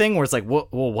that kind of thing where it's like, well,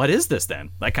 what is this then?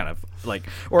 That kind of like,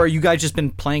 or you guys just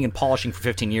been playing and polishing for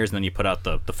 15 years and then you put out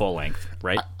the full length,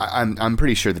 right? I'm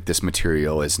pretty sure that this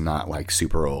material is not like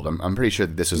super old. I'm pretty sure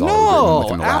that this is all written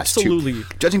within the last absolutely.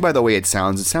 Judging by the way it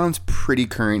sounds pretty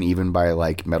current even by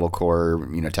like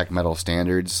metalcore, tech metal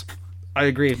standards. I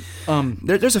agree.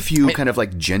 There's a few kind of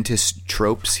like Gentis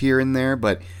tropes here and there,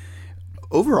 but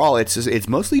overall it's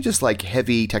mostly just like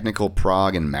heavy technical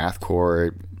prog and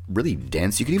mathcore, really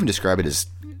dense. You could even describe it as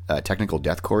technical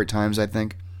deathcore at times, I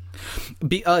think.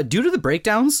 Due to the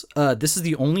breakdowns, this is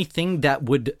the only thing that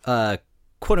would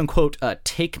quote unquote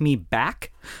take me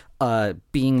back.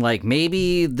 Being like,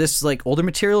 maybe this is like older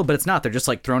material, but it's not. They're just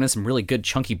like throwing in some really good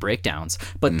chunky breakdowns.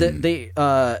 But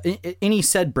any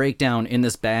said breakdown in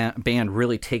this band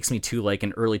really takes me to like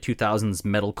an early 2000s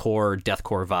metalcore,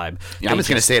 deathcore vibe. Yeah, I'm just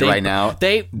going to say it right now.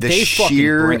 They fucking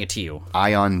bring it to you.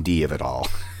 Ion D of it all.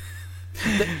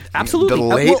 Absolutely. The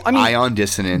late Ion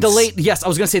Dissonance. Yes, I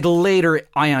was going to say the later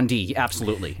Ion D.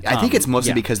 Absolutely. I think it's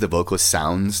mostly because the vocalist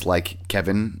sounds like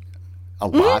Kevin a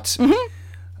lot. Mm-hmm.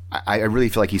 I really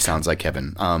feel like he sounds like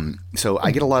Kevin. So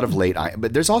I get a lot of late,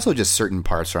 but there's also just certain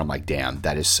parts where I'm like, damn,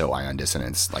 that is so Ion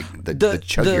Dissonance, like the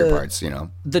chuggier parts,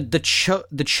 The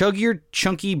chuggier,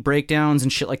 chunky breakdowns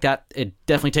and shit like that. It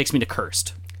definitely takes me to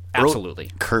Cursed. Absolutely.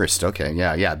 Cursed. Okay.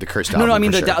 Yeah. The Cursed album. No, I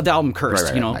mean the album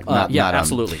Cursed. Right.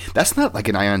 Absolutely. That's not like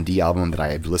an Ion D album that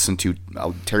I've listened to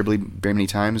terribly very many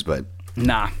times, but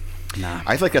Nah.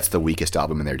 I feel like that's the weakest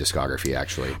album in their discography,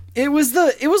 actually. It was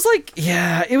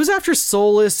after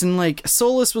Solace, and like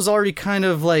Solace was already kind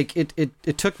of like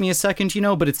it took me a second,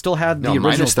 but it still had the original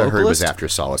Minus the vocalist. Herd was after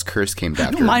Solace. Curse came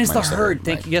after. No, Minus the Herd.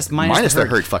 Thank you. Yes, Minus the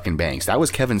Herd fucking bangs. That was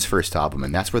Kevin's first album,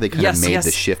 and that's where they kind of made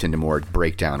the shift into more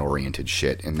breakdown oriented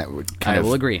shit, and that would kind I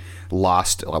will agree.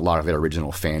 Lost a lot of their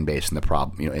original fan base in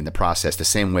the process. The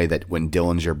same way that when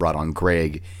Dillinger brought on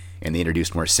Greg and they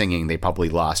introduced more singing, they probably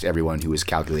lost everyone who was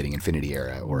calculating Infinity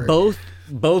Era. Or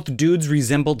both dudes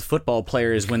resembled football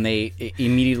players when they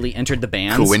immediately entered the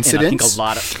bands. Coincidence? And I think a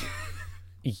lot of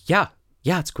yeah,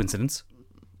 it's coincidence.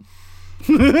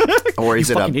 Or is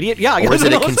it fucking idiot? Yeah, or is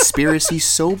it a conspiracy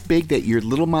so big that your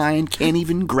little mind can't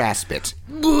even grasp it?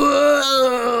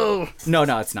 No,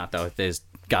 it's not though. There's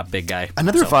got big guy.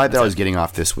 Another vibe that I was getting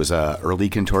off this was early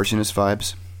Contortionist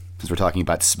vibes. Because we're talking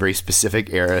about very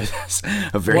specific eras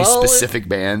of very specific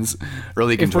bands.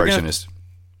 Early Contortionist.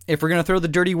 If we're gonna throw the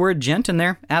dirty word gent in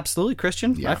there, absolutely,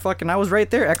 Christian. Yeah. I was right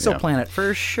there. Exoplanet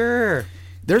for sure.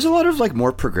 There's a lot of like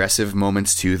more progressive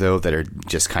moments too, though, that are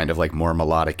just kind of like more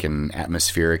melodic and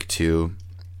atmospheric too.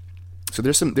 So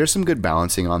there's some good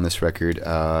balancing on this record.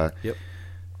 Yep.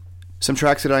 Some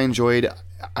tracks that I enjoyed.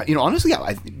 Honestly,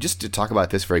 just to talk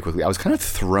about this very quickly, I was kind of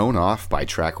thrown off by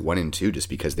track 1 and 2 just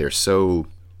because they're so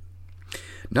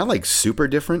not like super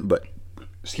different, but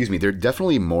excuse me, they're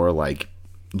definitely more like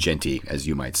djenty, as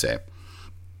you might say.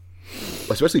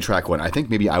 Especially track 1. I think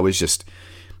maybe it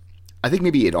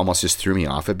almost just threw me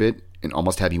off a bit and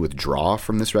almost had me withdraw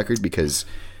from this record, because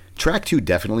track 2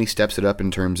 definitely steps it up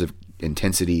in terms of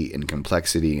intensity and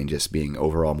complexity and just being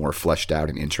overall more fleshed out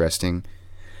and interesting.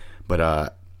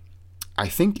 But I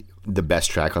think the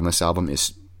best track on this album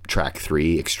is track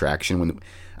 3, Extraction.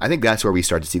 I think that's where we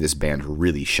start to see this band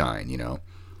really shine, you know?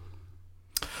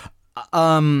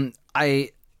 I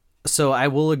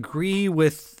will agree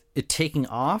with it taking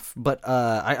off, but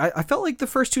I felt like the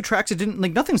first 2 tracks, it didn't,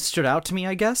 like, nothing stood out to me,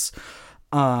 I guess.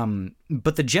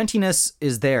 But the gentiness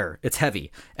is there. It's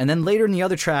heavy. And then later in the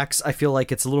other tracks, I feel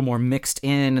like it's a little more mixed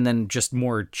in, and then just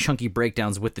more chunky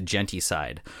breakdowns with the djenty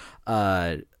side.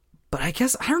 But I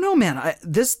guess, I don't know, man.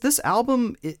 This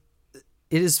album, it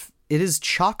is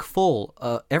chock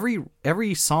full.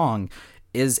 Every song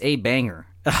is a banger.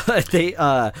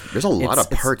 There's a lot of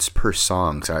parts per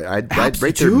song. So I'd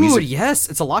rate their dude, music. yes,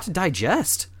 it's a lot to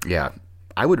digest. Yeah,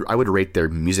 I would rate their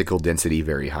musical density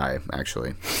very high,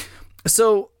 actually.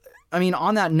 So, I mean,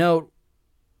 on that note,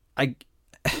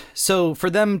 so for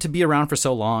them to be around for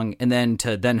so long and then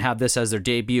to have this as their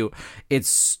debut,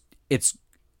 it's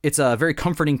very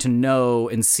comforting to know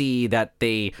and see that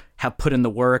they have put in the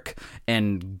work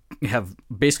and have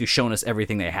basically shown us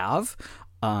everything they have.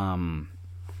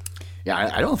 Yeah,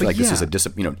 I don't feel like this is a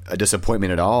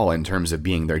disappointment at all in terms of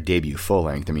being their debut full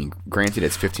length. I mean, granted,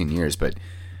 it's 15 years, but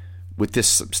with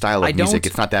this style of music,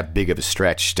 it's not that big of a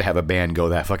stretch to have a band go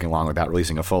that fucking long without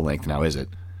releasing a full length, now is it?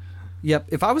 Yep.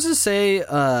 If I was to say,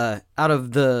 out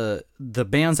of the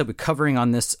bands that we're covering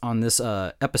on this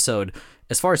episode,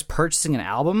 as far as purchasing an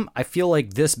album, I feel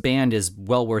like this band is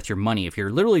well worth your money. If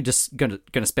you're literally just gonna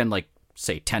spend, like,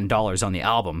 say $10 on the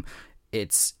album,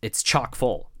 it's chock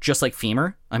full, just like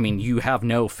Femur. I mean, you have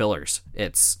no fillers.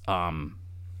 It's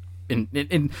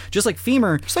in just like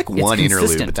Femur, it's like one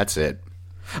interlude, but that's it.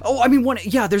 Oh, I mean,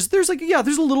 there's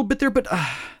a little bit there, but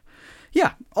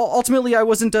yeah, ultimately I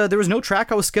wasn't, there was no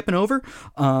track I was skipping over.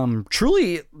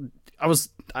 Truly, it was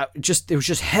just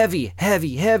heavy,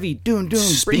 doon.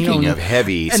 Speaking of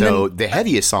heavy, the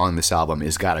heaviest song on this album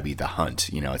has got to be The Hunt.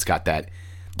 You know, it's got the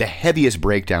heaviest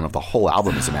breakdown of the whole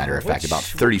album, as a matter of fact, about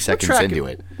 30 seconds into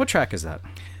it. What track is that?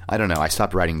 I don't know. I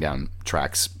stopped writing down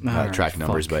track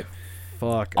numbers, but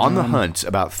fuck. On The Hunt,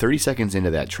 about 30 seconds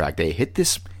into that track, they hit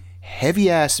this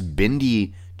heavy-ass,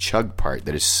 bendy chug part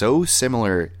that is so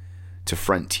similar to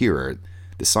Frontierer,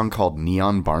 the song called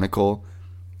Neon Barnacle.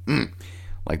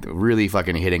 Like, really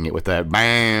fucking hitting it with the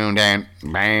bang, that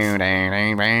kind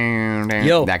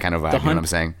of vibe, you know what I'm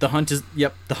saying? The Hunt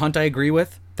I agree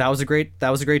with. That was a great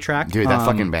track. Dude, that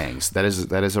fucking bangs. That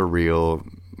is a real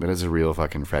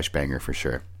fucking fresh banger for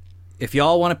sure. If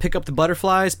y'all want to pick up the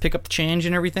butterflies, pick up the change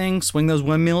and everything, swing those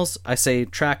windmills, I say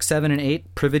track 7 and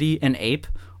 8, Privity and Ape,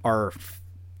 are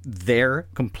there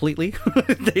completely.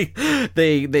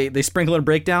 they sprinkle in a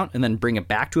breakdown and then bring it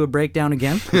back to a breakdown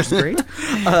again, which is great.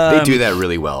 They do that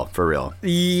really well, for real.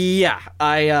 Yeah,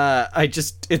 I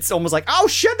just, it's almost like, oh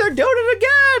shit, they're doing it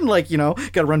again, like, you know,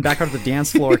 gotta run back onto the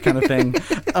dance floor kind of thing.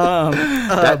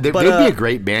 They'd be a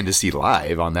great band to see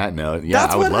live. On that note, yeah,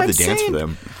 I would love to dance for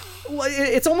them.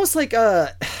 It's almost like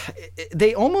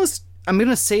they almost, I'm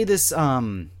gonna say this,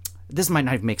 this might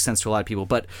not make sense to a lot of people,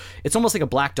 but it's almost like a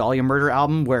Black Dahlia Murder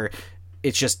album where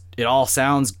it all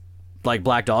sounds like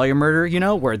Black Dahlia Murder, you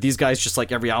know, where these guys just,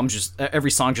 like, every song just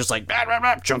like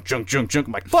junk.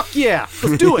 I'm like, fuck yeah,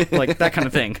 let's do it, like that kind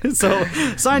of thing. So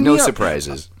sign me up. No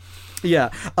surprises. Yeah.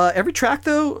 Every track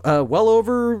though, well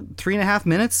over 3.5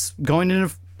 minutes, going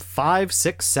into 5,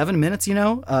 6, 7 minutes, you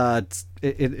know.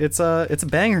 It's a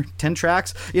banger. 10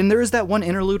 tracks, and there is that one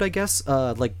interlude, I guess,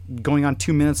 like going on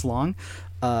 2 minutes long.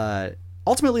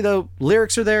 Ultimately though,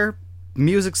 lyrics are there,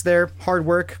 music's there, hard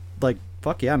work, like,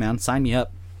 fuck yeah, man, sign me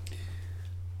up.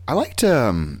 I liked,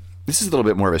 this is a little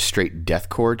bit more of a straight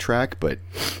deathcore track, but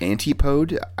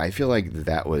Antipode, I feel like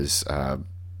that was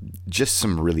just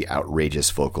some really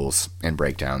outrageous vocals and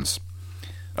breakdowns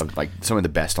of, like, some of the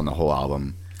best on the whole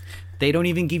album. They don't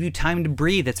even give you time to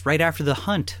breathe. It's right after The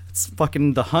Hunt. It's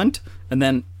fucking The Hunt, and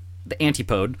then the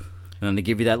Antipode, and then they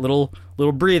give you that little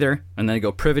breather, and then they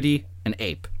go Privity and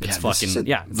Ape. It's it's looking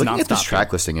nonstop. At this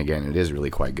track listing again, it is really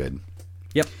quite good.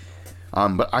 Yep.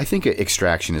 But I think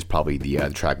Extraction is probably the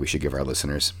track we should give our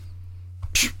listeners.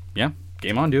 Yeah,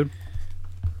 game on, dude.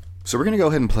 So we're going to go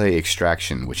ahead and play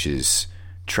Extraction, which is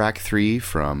track 3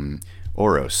 from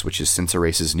Oros, which is Sense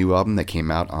Erase's new album that came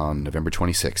out on November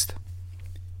 26th.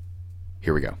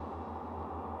 Here we go.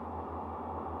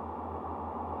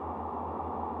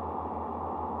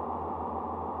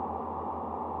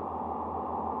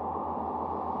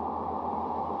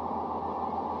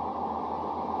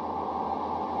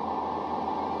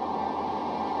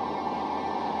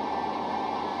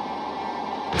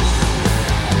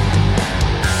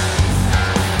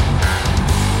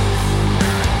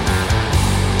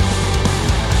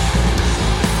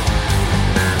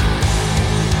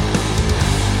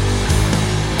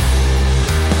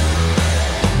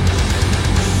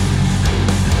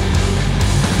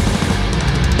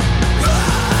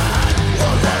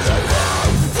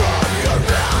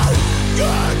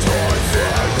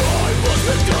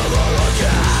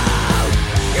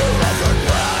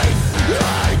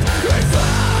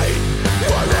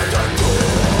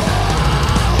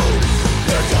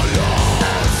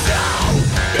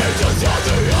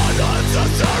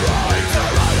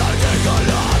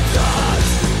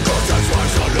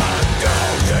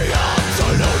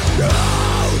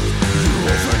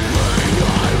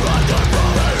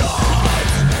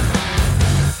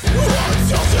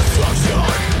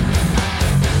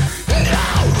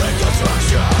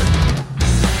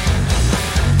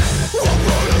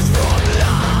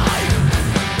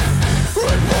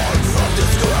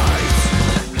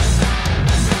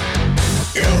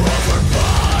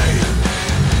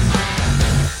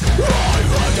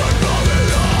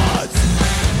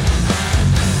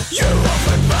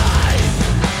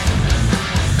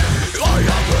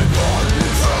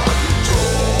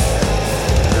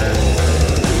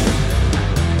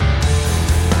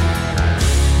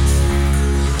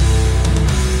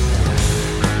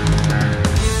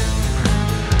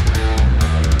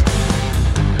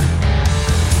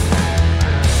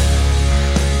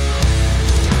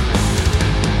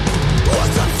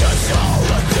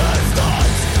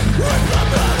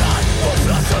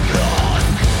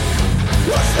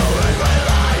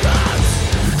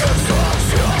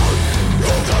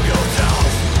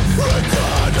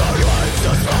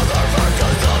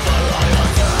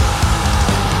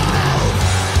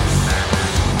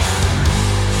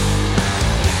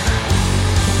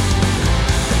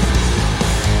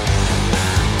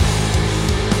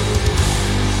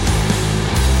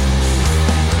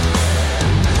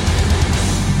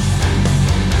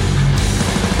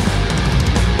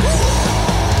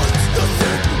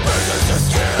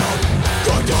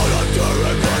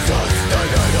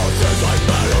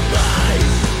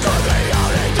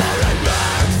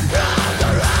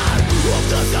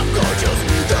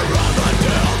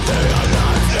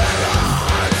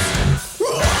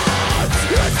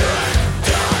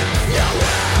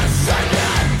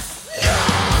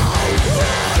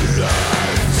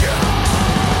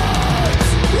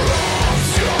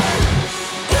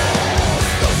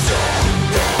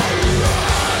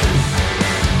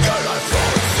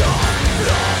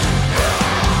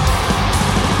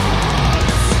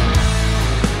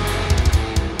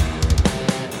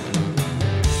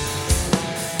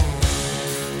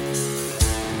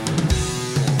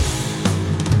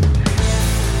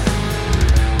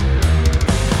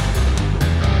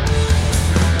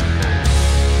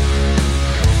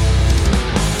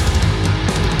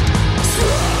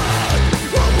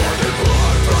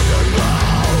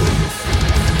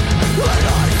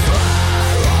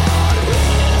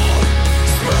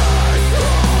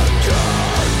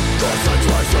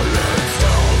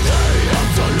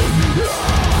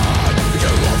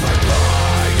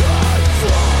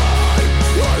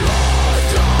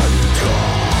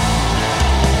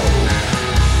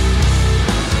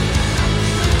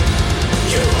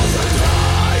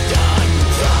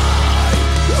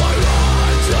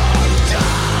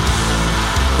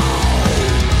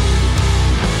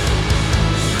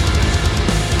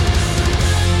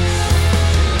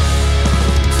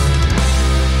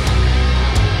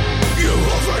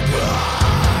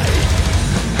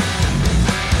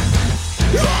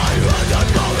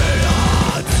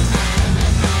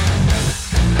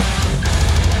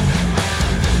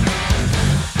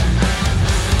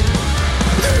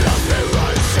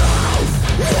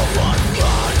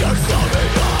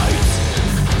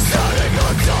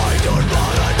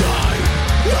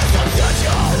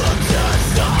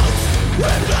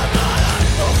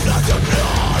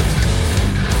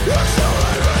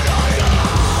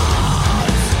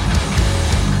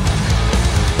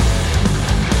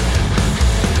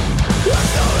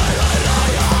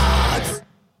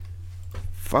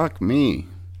 Fuck me.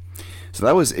 So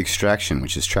that was Extraction,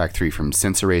 which is track 3 from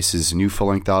Sense Erase's new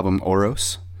full-length album,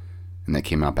 Oros. and that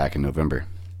came out back in November.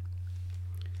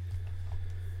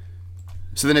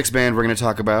 So the next band we're going to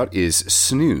talk about is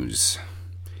Snooze.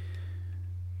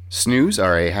 Snooze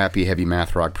are a happy, heavy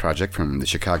math rock project from the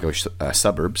Chicago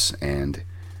suburbs, and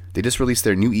they just released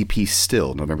their new EP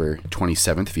Still, November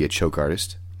 27th via Choke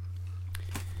Artist.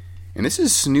 And this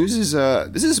is Snooze's,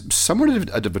 this is somewhat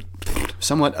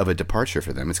of a departure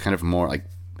for them. It's kind of more like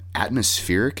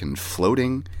atmospheric and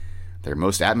floating. Their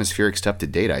most atmospheric stuff to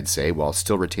date, I'd say, while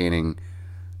still retaining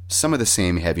some of the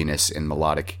same heaviness and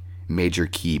melodic major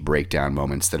key breakdown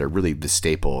moments that are really the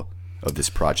staple of this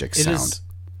project's sound.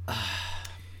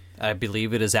 I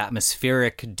believe it is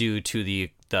atmospheric due to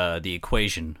the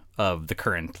equation of the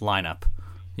current lineup.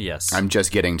 Yes. I'm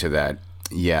just getting to that.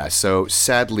 Yeah, so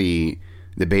sadly,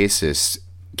 the bassist,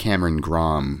 Cameron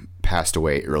Grom, passed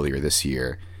away earlier this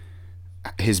year.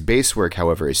 His bass work,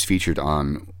 however, is featured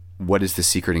on What is the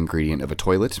Secret Ingredient of a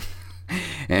Toilet?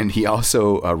 And he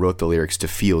also wrote the lyrics to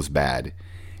Feels Bad.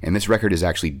 And this record is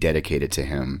actually dedicated to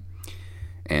him.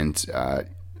 And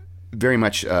very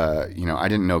much, I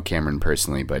didn't know Cameron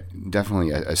personally, but definitely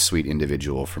a sweet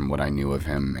individual from what I knew of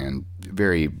him, and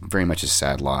very, very much a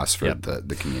sad loss for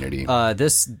the community.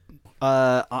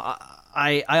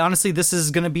 I honestly, this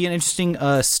is going to be an interesting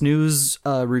Snooze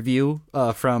review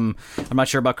from, I'm not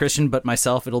sure about Christian, but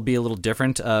myself, it'll be a little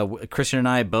different. Christian and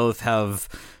I both have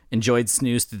enjoyed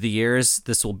Snooze through the years.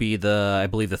 This will be I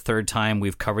believe the third time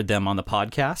we've covered them on the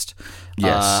podcast.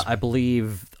 Yes. I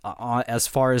believe as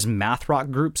far as math rock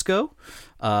groups go,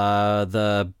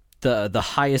 the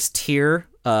highest tier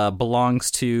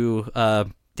belongs to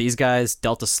these guys,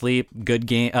 Delta Sleep, good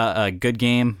game.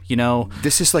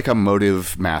 This is like a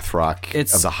motive math rock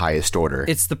of the highest order.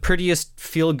 It's the prettiest,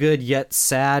 feel good yet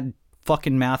sad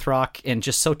fucking math rock, and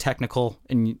just so technical,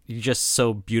 and you're just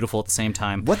so beautiful at the same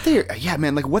time. What they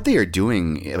are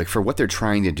doing, like for what they're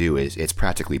trying to do, it's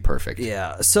practically perfect.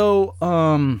 Yeah. So,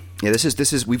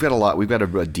 this is we've got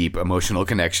a deep emotional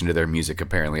connection to their music.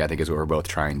 Apparently, I think is what we're both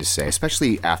trying to say,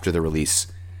 especially after the release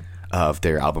of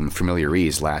their album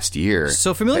Familiarese last year.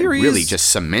 So Familiarese really just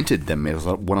cemented them as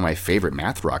one of my favorite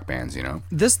math rock bands,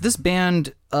 This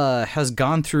band has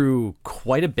gone through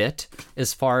quite a bit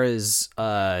as far as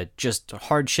just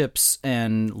hardships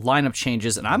and lineup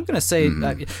changes, and I'm going to say,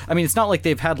 it's not like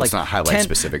they've had like. Let's not highlight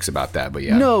specifics about that, but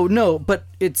yeah. No, but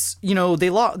it's they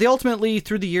ultimately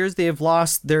through the years they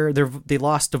lost they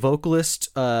lost a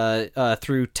vocalist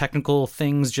through technical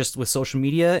things just with social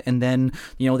media, and then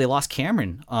they lost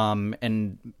Cameron.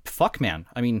 And fuck, man.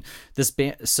 I mean, this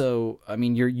band. So I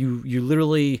mean, you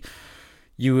literally.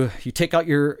 You take out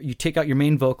your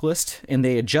main vocalist, and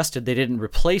they adjusted. They didn't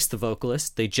replace the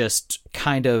vocalist. They just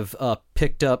kind of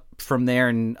picked up from there,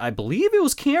 and I believe it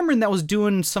was Cameron that was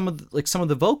doing some of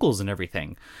the vocals and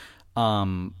everything.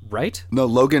 Right? No,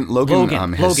 Logan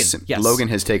yes. Logan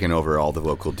has taken over all the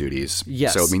vocal duties.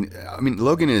 Yes. So I mean,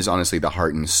 Logan is honestly the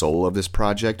heart and soul of this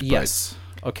project. Yes.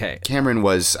 Okay. Cameron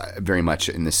was very much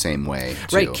in the same way,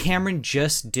 too. Right. Cameron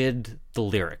just did the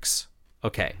lyrics.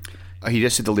 Okay. He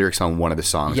just did the lyrics on one of the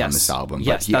songs on this album.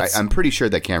 Yes, but I'm pretty sure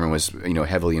that Cameron was,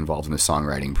 heavily involved in the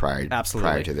songwriting prior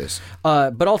to this.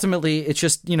 But ultimately, it's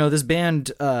just, this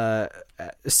band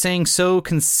staying so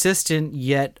consistent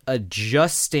yet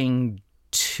adjusting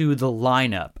to the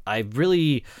lineup.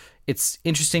 It's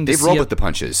interesting to see. They've rolled with the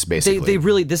punches, basically. They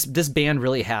really, this band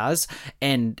really has,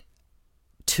 and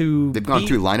they've gone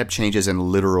through lineup changes and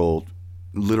literal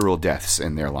deaths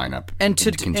in their lineup, and to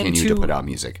continue to put out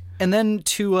music. And then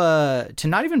to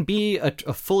not even be a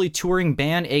fully touring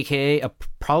band, aka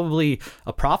probably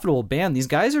a profitable band. These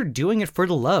guys are doing it for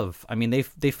the love. I mean, they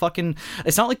fucking.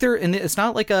 It's not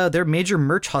like they're major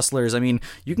merch hustlers. I mean,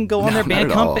 you can go on their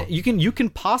Bandcamp. You can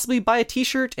possibly buy a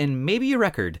T-shirt and maybe a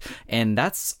record, and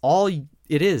that's all it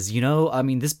is. I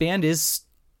mean, this band is.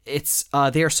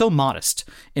 They are so modest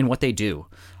in what they do,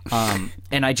 and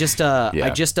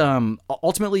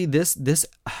ultimately this.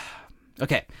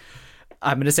 Okay.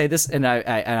 I'm going to say this, and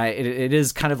it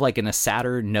is kind of like in a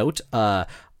sadder note.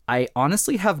 I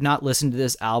honestly have not listened to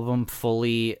this album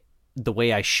fully the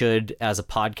way I should as a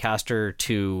podcaster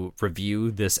to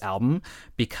review this album,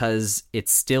 because it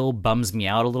still bums me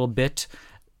out a little bit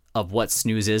of what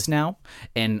Snooze is now.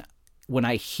 And when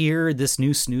I hear this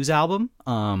new Snooze album,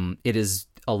 it is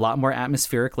a lot more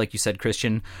atmospheric, like you said,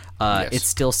 Christian. Yes. It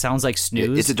still sounds like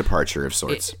Snooze. It's a departure of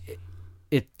sorts.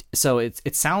 So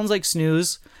it sounds like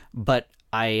Snooze, but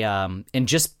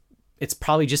it's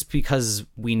probably just because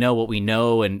we know what we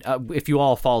know, and if you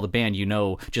all follow the band,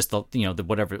 just the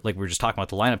whatever, like we were just talking about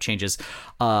the lineup changes.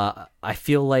 I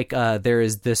feel like there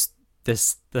is this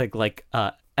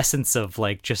essence of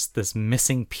like just this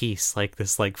missing piece, like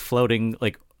this like floating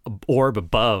like orb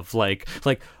above, like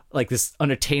this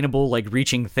unattainable, like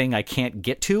reaching thing I can't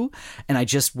get to. And I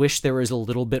just wish there was a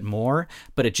little bit more,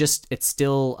 but it's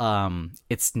still, I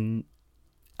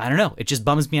don't know. It just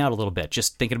bums me out a little bit.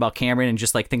 Just thinking about Cameron and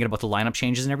just like thinking about the lineup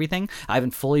changes and everything. I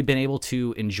haven't fully been able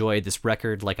to enjoy this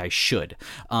record like I should.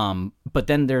 But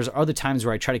then there's other times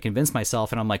where I try to convince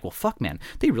myself, and I'm like, well, fuck, man,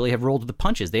 they really have rolled with the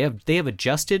punches. They have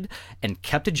adjusted and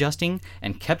kept adjusting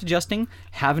and kept adjusting.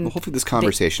 Hopefully this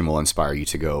conversation will inspire you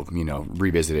to go,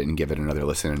 revisit it and give it another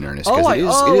listen in earnest, because it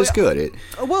is good.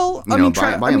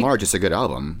 By and large, it's a good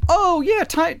album. Oh yeah,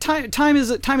 time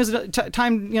does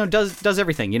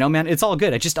everything. Man, it's all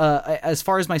good. I just as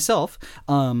far as myself,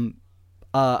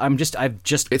 I've just.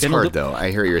 It's hard though.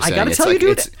 I hear what you're saying. I gotta tell you,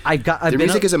 dude. The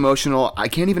music is emotional. I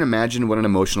can't even imagine what an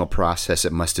emotional process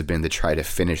it must have been to try to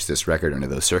finish this record under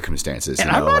those circumstances. And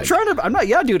I'm not.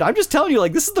 Yeah, dude. I'm just telling you,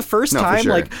 like, this is the first time,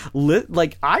 sure.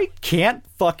 like I can't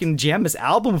fucking jam this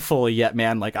album fully yet,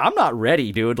 man. Like, I'm not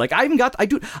ready, dude. Like, I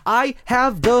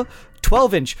have the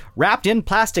 12-inch wrapped in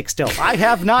plastic still. I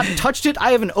have not touched it.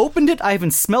 I haven't opened it. I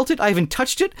haven't smelt it. I haven't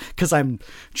touched it because I'm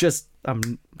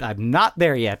not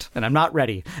there yet, and I'm not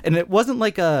ready. And it wasn't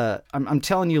like I'm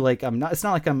telling you, like, I'm not. It's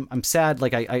not like I'm sad.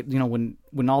 Like I when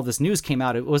all this news came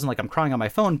out, it wasn't like I'm crying on my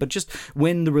phone. But just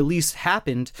when the release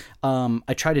happened,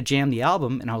 I tried to jam the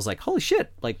album, and I was like, holy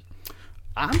shit, like.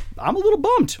 I'm a little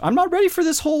bummed. I'm not ready for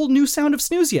this whole new sound of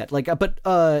Snooze yet. Like, but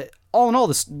all in all,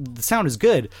 the sound is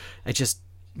good. I just,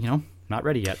 not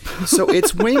ready yet. So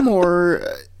it's way more.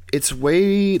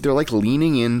 They're like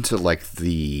leaning into like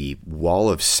the wall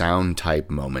of sound type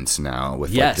moments now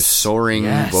with like the soaring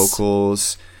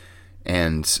vocals,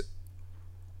 and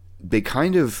they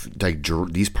kind of like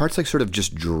these parts like sort of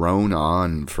just drone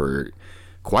on for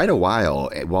quite a while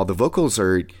the vocals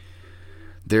are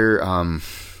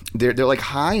they're like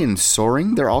high and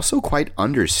soaring. They're also quite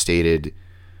understated.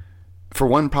 For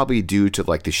one, probably due to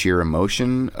like the sheer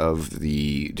emotion of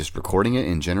the just recording it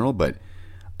in general, but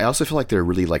I also feel like they're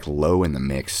really like low in the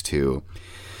mix too.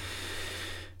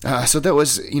 So that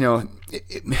was, I don't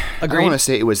want to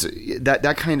say it was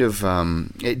that kind of,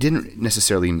 it didn't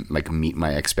necessarily like meet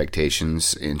my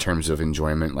expectations in terms of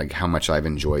enjoyment, like how much I've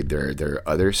enjoyed their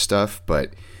other stuff,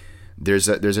 but there's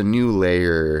a new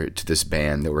layer to this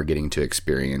band that we're getting to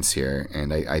experience here,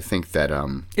 and I think that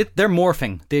they're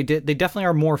morphing. They definitely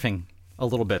are morphing a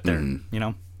little bit there.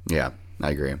 Yeah,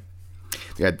 I agree.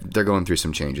 Yeah, they're going through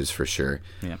some changes for sure.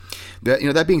 Yeah.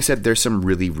 That being said, there's some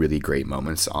really, really great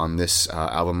moments on this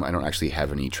album. I don't actually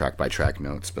have any track by track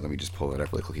notes, but let me just pull it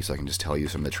up really quickly so I can just tell you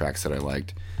some of the tracks that I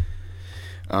liked.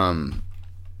 I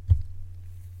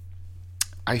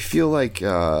feel like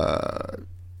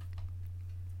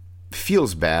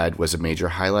Feels Bad was a major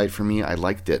highlight for me. I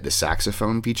liked the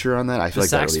saxophone feature on that. I feel like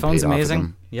that really paid off. The saxophone's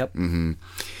amazing. Yep. Mm-hmm.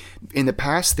 In the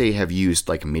past, they have used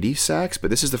like MIDI sax, but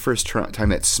this is the first time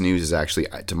that Snooze has actually,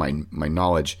 to my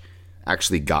knowledge,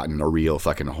 actually gotten a real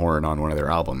fucking horn on one of their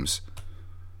albums.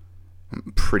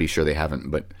 I'm pretty sure they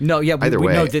haven't, but no, yeah, either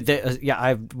way, no,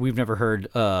 we've never heard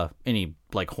any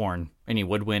like horn, any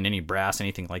woodwind, any brass,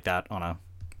 anything like that on a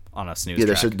Snooze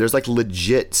track. There's like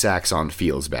legit sax on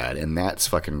Feels Bad, and that's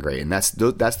fucking great. And that's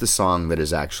the song that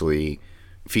is actually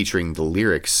featuring the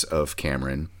lyrics of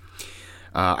Cameron.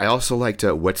 I also liked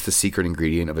What's the Secret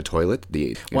Ingredient of a Toilet?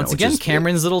 Once again,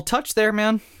 Cameron's little touch there,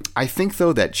 man. I think,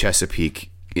 though, that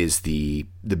Chesapeake is the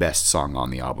best song on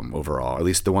the album overall, at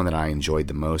least the one that I enjoyed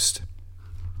the most.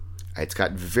 It's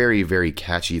got very, very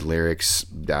catchy lyrics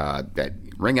that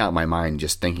ring out in my mind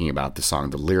just thinking about the song.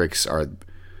 The lyrics are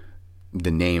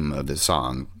the name of the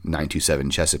song, 927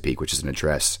 Chesapeake, which is an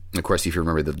address. And of course, if you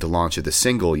remember the launch of the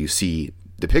single, you see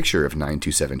the picture of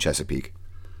 927 Chesapeake.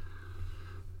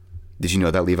 Did you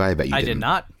know that, Levi? I bet you didn't. I did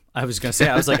not. I was going to say,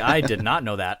 I was like, I did not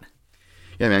know that.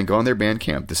 Yeah, man, go on their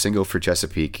Bandcamp. The single for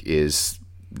Chesapeake is,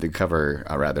 the cover,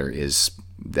 is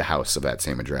the house of that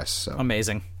same address. So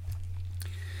amazing.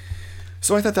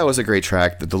 So I thought that was a great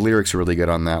track. The lyrics are really good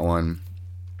on that one.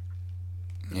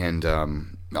 And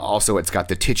also it's got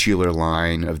the titular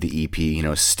line of the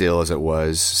EP, still as it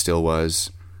was, still was.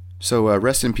 So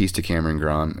rest in peace to Cameron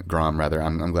Grom rather.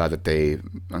 I'm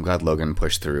glad Logan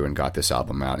pushed through and got this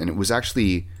album out. And it was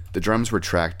actually, the drums were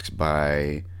tracked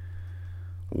by,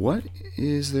 what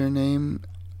is their name?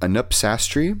 Anup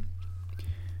Sastry,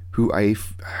 who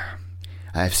I've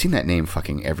seen that name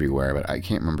fucking everywhere, but I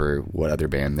can't remember what other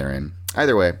band they're in.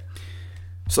 Either way,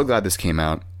 so glad this came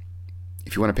out.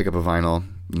 If you want to pick up a vinyl,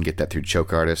 you can get that through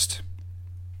Choke Artist.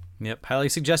 Yep, highly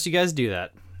suggest you guys do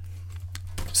that.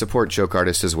 Support Choke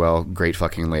Artist as well. Great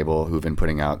fucking label who've been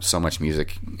putting out so much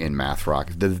music in math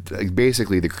rock.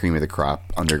 Basically, the cream of the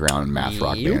crop underground math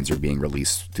rock bands are being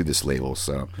released through this label.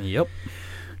 So, Yep.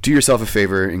 do yourself a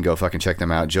favor and go fucking check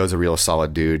them out. Joe's a real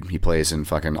solid dude. He plays in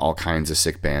fucking all kinds of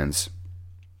sick bands.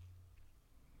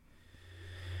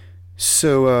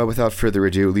 So, without further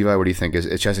ado, Levi, what do you think?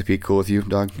 Is Chesapeake cool with you,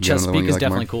 dog? Chesapeake is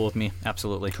definitely cool with me.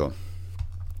 Absolutely. Cool.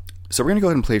 So we're going to go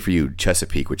ahead and play for you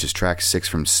Chesapeake, which is track 6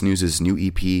 from Snooze's new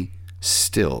EP,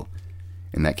 Still.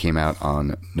 And that came out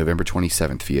on November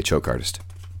 27th via Choke Artist.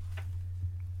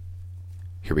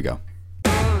 Here we go.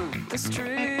 The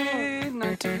street,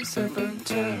 927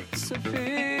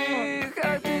 Chesapeake.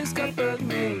 I discovered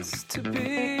needs to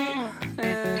be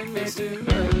and needs to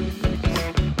rise.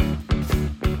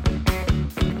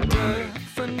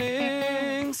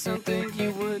 Deafening, something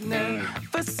you would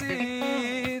never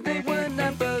see. They would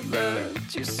never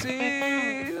let you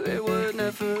see. They would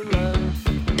never let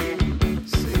you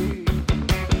see.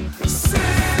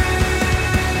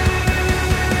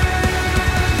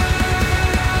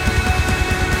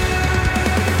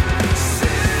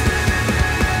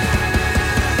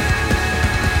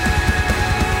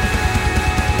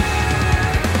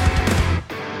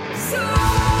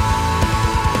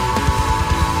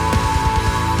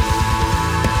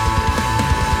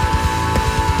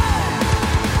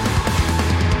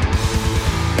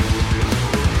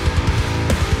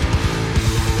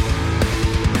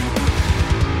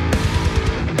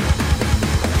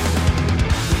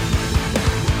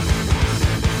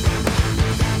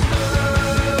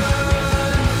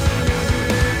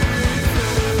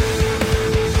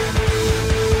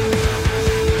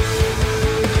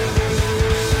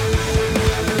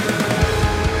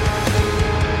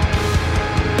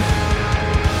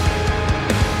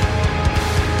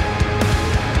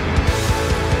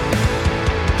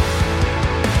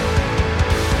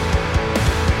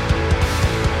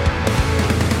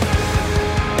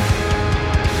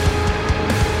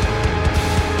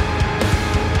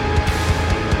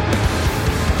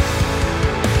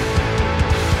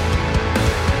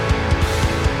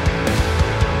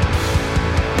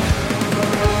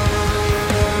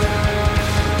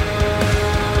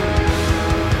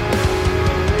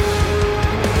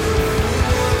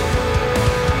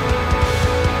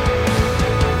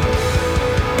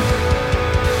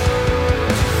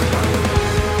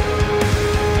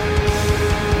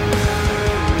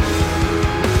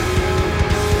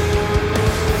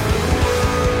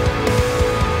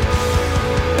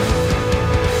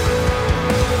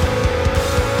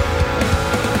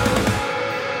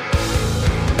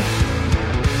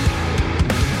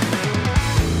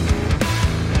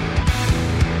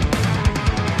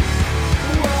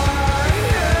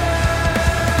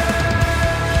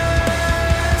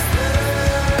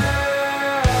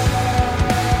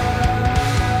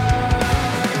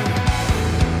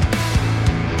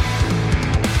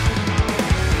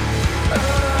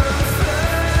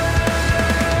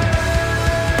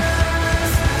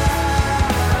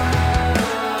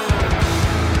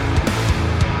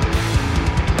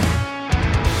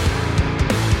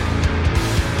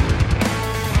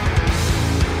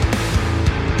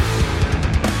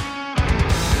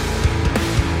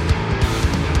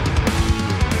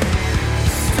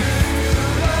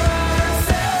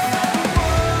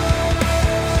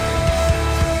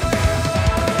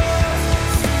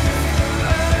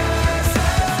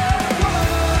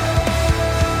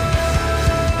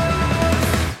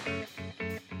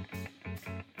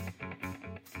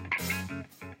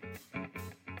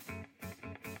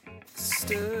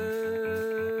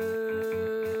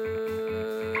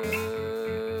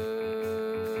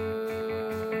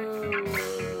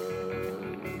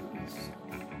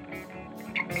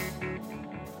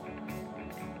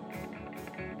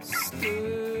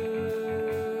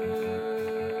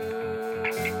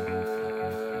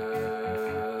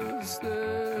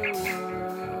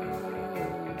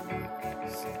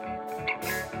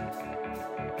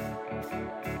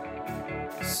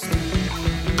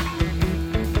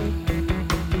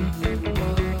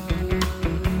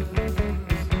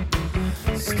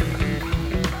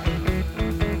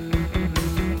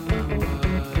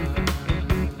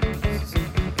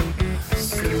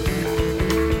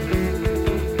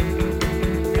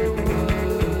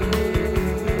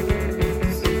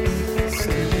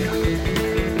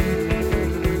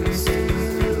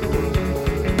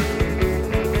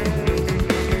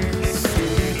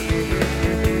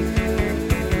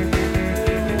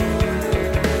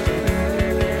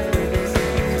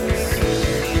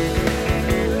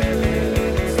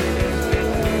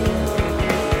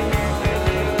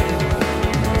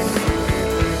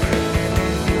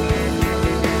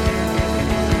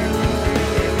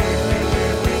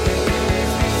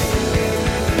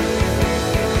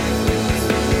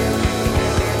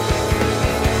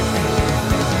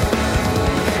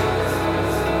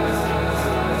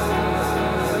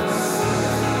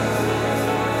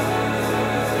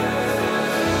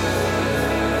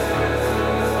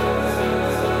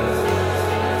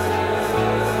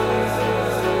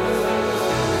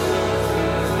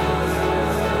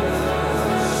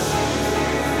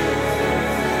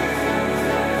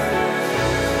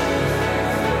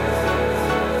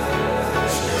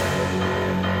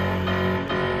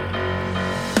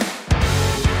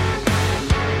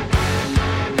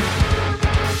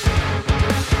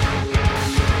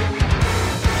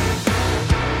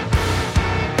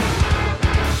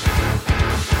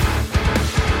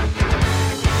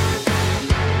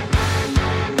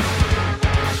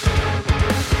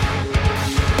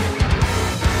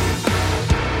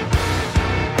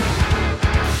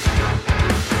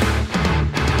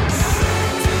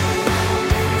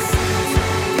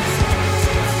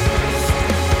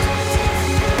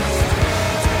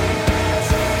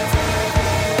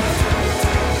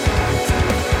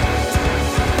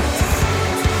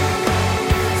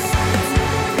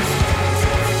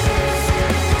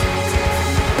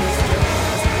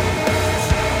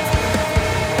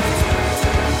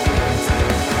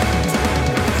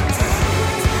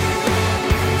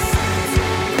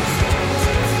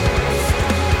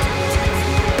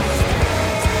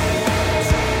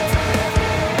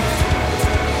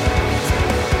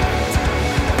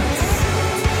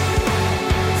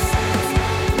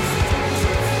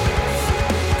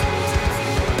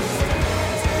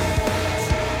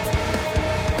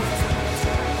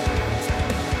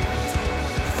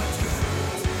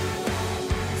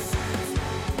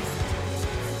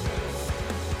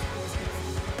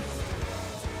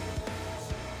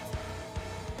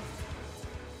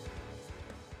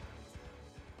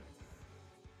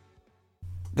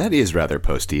 That is rather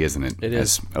posty, isn't it? It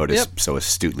is. As Otis Yep. so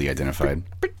astutely identified.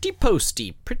 Pretty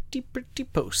posty. Pretty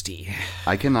posty.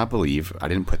 I cannot believe I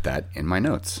didn't put that in my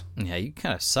notes. Yeah, you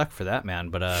kind of suck for that, man.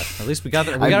 But at least we got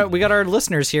we got our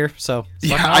listeners here. So it's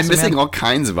Yeah, fucking I'm awesome, missing man. all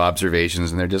kinds of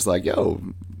observations, and they're just like, "Yo,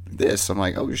 this." I'm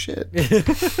like, "Oh shit!"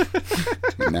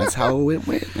 And that's how it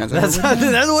went.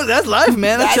 That's life,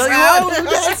 man. I tell you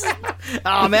what.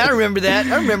 Oh man, I remember that.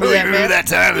 I remember that, man. that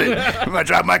time that I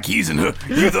dropped my keys and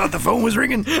you thought the phone was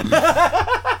ringing?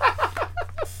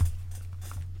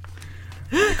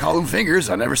 I call them fingers.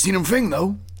 I never seen them fing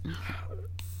though.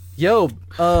 Yo,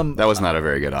 That was not a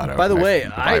very good auto. By the way,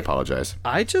 I apologize.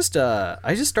 I just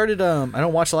started. I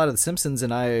don't watch a lot of The Simpsons,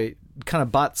 and I kind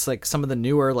of bought like some of the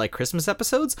newer like Christmas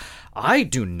episodes. I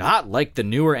do not like the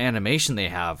newer animation they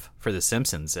have for The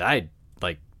Simpsons. Don't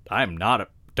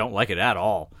like it at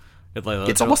all.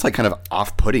 It's almost like kind of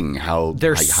off-putting how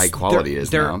high quality it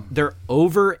is now. They're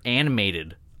over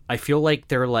animated. I feel like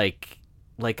they're like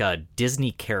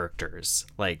Disney characters.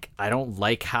 Like I don't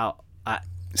like how.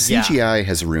 CGI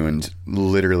has ruined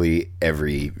literally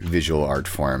every visual art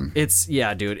form.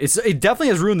 Dude. It definitely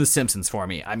has ruined The Simpsons for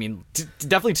me. I mean,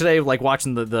 definitely today, like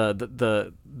watching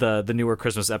the newer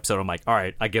Christmas episode, I'm like, all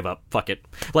right, I give up. Fuck it.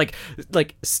 Like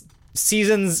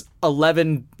seasons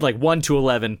 11, like 1 to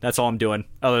 11. That's all I'm doing.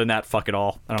 Other than that, fuck it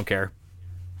all. I don't care.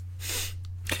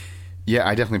 Yeah,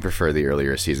 I definitely prefer the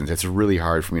earlier seasons. It's really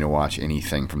hard for me to watch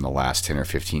anything from the last 10 or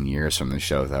 15 years from the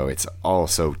show, though. It's all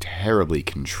so terribly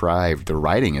contrived. The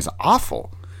writing is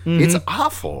awful. Mm-hmm. It's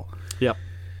awful. Yep.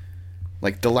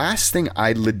 Like, the last thing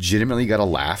I legitimately got a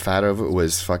laugh out of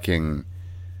was fucking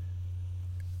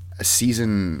a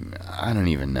season, I don't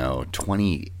even know,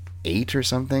 28 or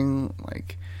something?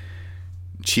 Like,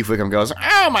 Chief Wiggum goes,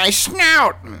 "Oh, my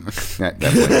snout!" That's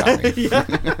what got me.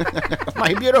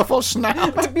 My beautiful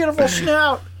snout. It's a beautiful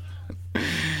snout.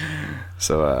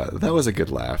 So that was a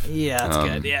good laugh. Yeah, that's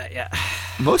good. Yeah.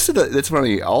 Most of it's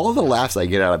funny. All of the laughs I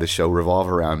get out of the show revolve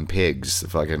around pigs.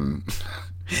 Fucking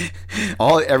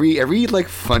every like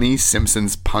funny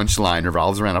Simpsons punchline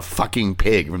revolves around a fucking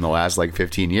pig from the last like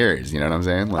 15 years. You know what I'm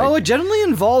saying? Like, it generally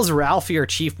involves Ralphie or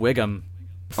Chief Wiggum.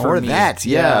 Or me. that,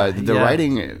 yeah. The yeah.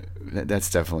 writing. That's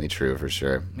definitely true for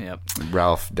sure. Yep.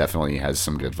 Ralph definitely has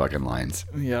some good fucking lines.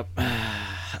 Yep.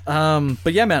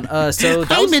 But yeah, man. So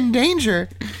that was, in danger.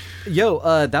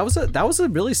 that was a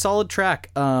really solid track.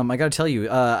 I gotta tell you,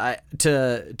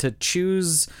 to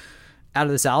choose out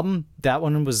of this album, that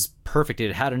one was perfect.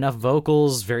 It had enough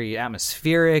vocals, very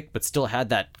atmospheric, but still had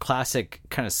that classic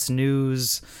kind of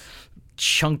snooze,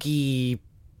 chunky,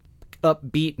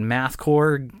 upbeat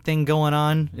mathcore thing going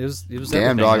on. It was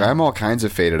Damn, dog, man. I'm all kinds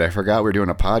of faded. I forgot we were doing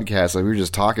a podcast. Like, we were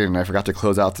just talking, and I forgot to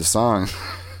close out the song.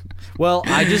 Well,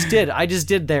 I just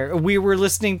did there. We were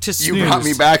listening to Snooze. You brought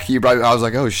me back. I was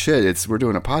like, oh shit, we're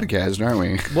doing a podcast, aren't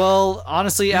we? Well,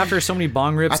 honestly, after so many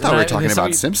bong rips, I thought we were talking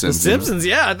about Simpsons. The Simpsons,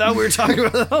 yeah. I thought we were talking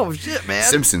about. Oh shit, man.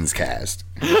 Simpsons cast.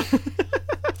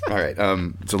 All right.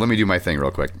 So let me do my thing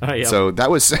real quick. Yeah. So that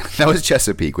was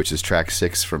Chesapeake, which is track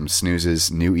 6 from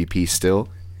Snooze's new EP, Still,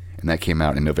 and that came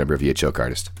out in November via Choke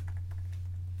Artist.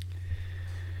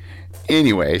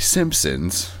 Anyway,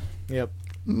 Simpsons. Yep.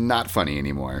 Not funny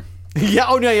anymore. Yeah.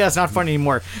 Oh no. Yeah. It's not funny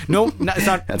anymore. No. It's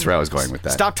not. That's where I was going with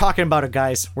that. Stop talking about it,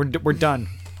 guys. We're done.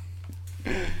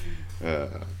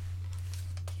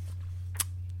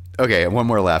 Okay, one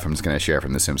more laugh I'm just going to share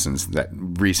from The Simpsons that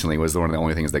recently was one of the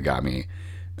only things that got me.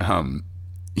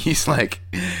 He's like,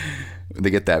 they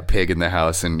get that pig in the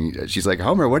house, and she's like,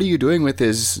 Homer, what are you doing with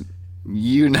his,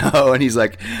 and he's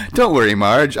like, don't worry,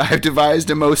 Marge, I've devised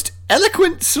a most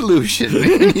eloquent solution.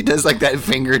 And he does like that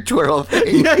finger twirl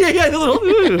thing. Yeah. The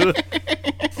little.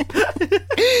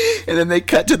 And then they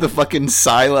cut to the fucking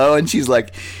silo, and she's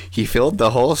like, he filled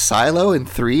the whole silo in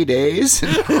 3 days?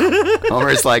 And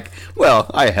Homer's like,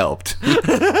 well, I helped.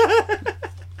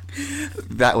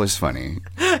 That was funny.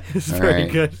 It's very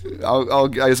good.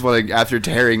 I just want to, after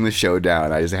tearing the show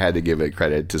down, I just had to give it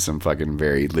credit to some fucking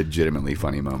very legitimately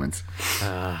funny moments.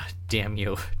 Damn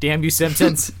you,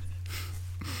 Simpsons.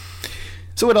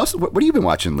 So what else? What have you been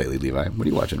watching lately, Levi? What are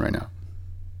you watching right now?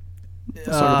 Let's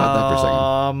talk about that for a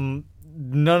second.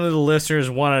 None of the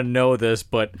listeners want to know this,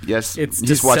 but yes,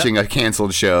 he's watching a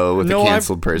canceled show with a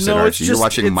canceled person. Archie, you're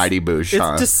watching Mighty Boosh.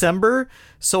 It's December,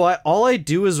 so all I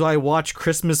do is I watch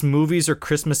Christmas movies or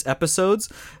Christmas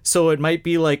episodes. So it might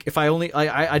be like if I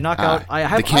knock out. I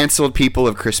have the canceled people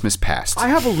of Christmas past. I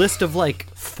have a list of like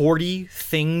 40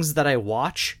 things that I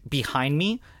watch behind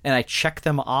me, and I check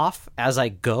them off as I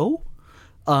go.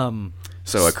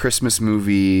 So a Christmas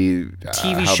movie,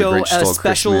 TV How the show, Grinch Stole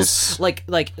specials,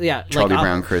 Christmas, yeah, Charlie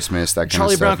Brown Christmas, that kind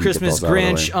Charlie of stuff. Brown Christmas, You get those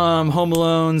out of the Grinch, way. Home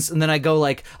Alones, and then I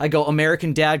go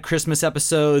American Dad Christmas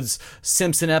episodes,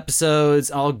 Simpson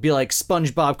episodes. I'll be like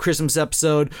SpongeBob Christmas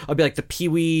episode. I'll be like the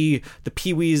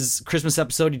Pee-wee's Christmas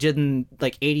episode he did in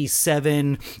like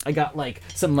 '87. I got like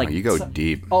some like You go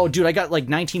deep. Oh, dude, I got like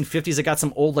 1950s. I got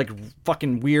some old like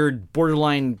fucking weird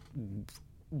borderline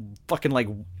fucking like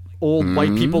old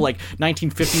white people like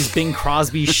 1950s Bing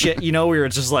Crosby shit, you know, where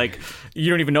it's just like you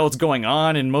don't even know what's going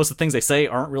on and most of the things they say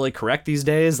aren't really correct these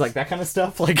days, like that kind of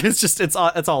stuff. Like it's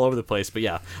all over the place. But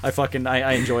yeah,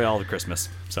 I enjoy all of Christmas.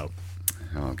 So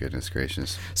Oh, goodness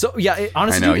gracious. So yeah,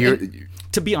 honestly, I know.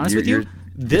 to be honest with you,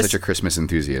 you're such a Christmas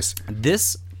enthusiast.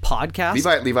 This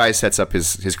podcast, Levi sets up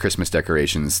his Christmas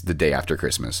decorations the day after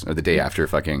Christmas, or the day after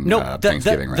fucking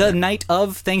Thanksgiving. The night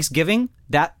of Thanksgiving,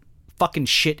 that fucking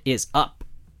shit is up.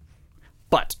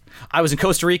 But I was in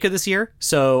Costa Rica this year,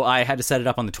 so I had to set it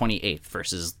up on the 28th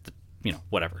versus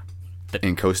whatever.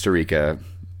 In Costa Rica,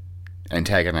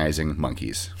 antagonizing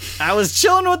monkeys. I was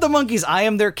chilling with the monkeys. I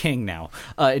am their king now.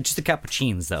 Just the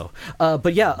cappuccines, though.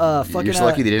 But yeah, fucking. You're just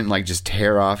lucky they didn't like just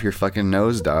tear off your fucking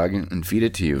nose, dog, and feed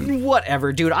it to you.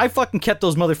 Whatever, dude. I fucking kept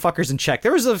those motherfuckers in check.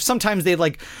 There was sometimes there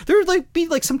would be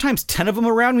like sometimes 10 of them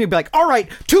around me. I'd be like, all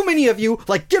right, too many of you.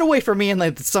 Like, get away from me. And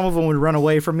like some of them would run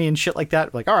away from me and shit like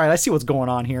that. Like, all right, I see what's going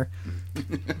on here.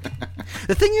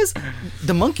 The thing is,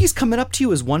 the monkeys coming up to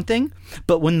you is one thing,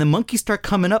 but when the monkeys start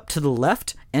coming up to the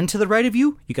left and to the right of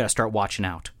you, you got to start watching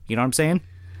out. You know what I'm saying?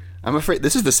 I'm afraid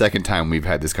this is the second time we've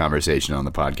had this conversation on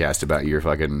the podcast about your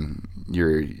fucking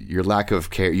your lack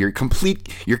of care, your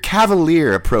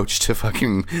cavalier approach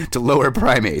to lower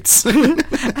primates.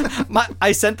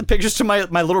 I sent the pictures to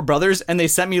my little brothers, and they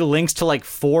sent me links to like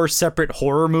 4 separate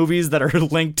horror movies that are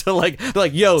linked to like they're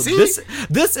like, yo, See?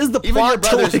 this is the Even plot. your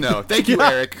brothers to, like, know. Thank you,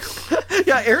 Eric.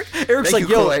 Yeah, Eric's like,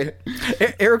 yo,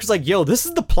 Eric's like, yo, this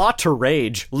is the plot to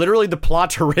Rage. Literally the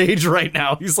plot to Rage right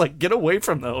now. He's like, get away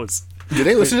from those. Do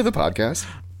they listen to the podcast?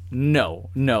 No,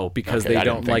 because Okay, they I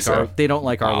don't didn't think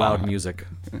so. our loud music.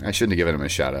 I shouldn't have given him a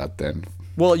shout out then.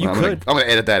 Well, you I'm could. I'm gonna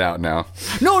edit that out now.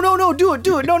 No, do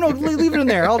it. No, leave it in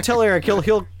there. I'll tell Eric.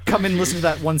 He'll come in, listen to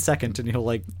that 1 second, and he'll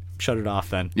like shut it off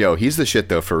then. Yo, he's the shit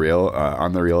though, for real.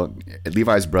 On the real,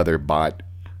 Levi's brother bought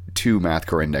 2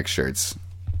 Mathcore Index shirts.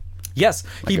 Yes,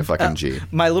 Like a fucking G.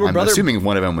 My little I'm brother. assuming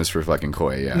one of them was for fucking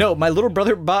Koi. Yeah. No, my little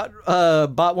brother bought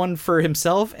one for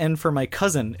himself and for my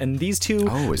cousin, and these two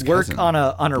his work cousin. on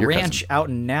a Your ranch cousin. out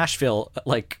in Nashville.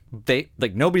 Like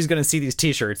nobody's gonna see these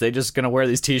T-shirts. They're just gonna wear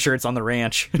these T-shirts on the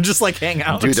ranch and just like hang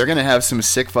out. Dude, they're gonna have some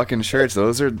sick fucking shirts.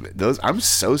 Those. I'm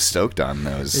so stoked on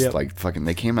those. Yep. Like fucking,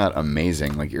 they came out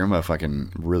amazing. Like Irma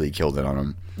fucking really killed it on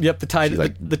them. Yep,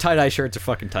 the She's tie-dye shirts are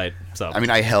fucking tight. So I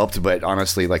mean, I helped, but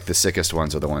honestly, like the sickest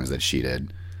ones are the ones that she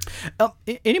did.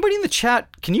 Anybody in the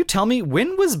chat, can you tell me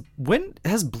when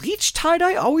has bleach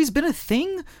tie-dye always been a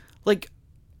thing? Like,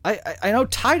 I know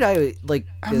tie-dye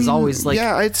is always like,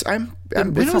 yeah, when it's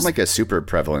not was- like a super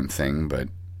prevalent thing, but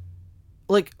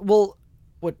like, well,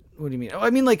 what do you mean? I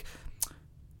mean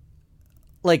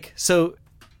so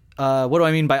what do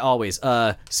I mean by always?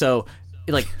 So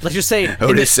like, let's just say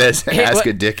Otis says ask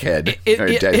a dickhead or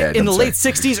a deadhead. in the I'm late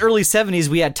sorry. 60s, early 70s,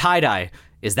 we had tie-dye.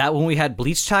 Is that when we had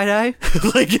bleach tie-dye?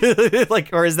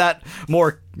 Or is that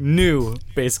more new,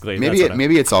 basically?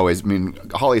 Maybe it's always. I mean,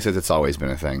 Holly says it's always been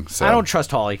a thing. So I don't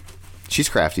trust Holly. She's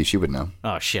crafty. She would know.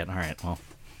 Oh shit! All right, well.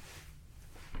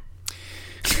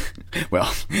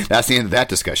 Well, that's the end of that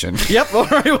discussion. Yep. All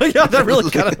right. Well, yeah, that really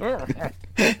kind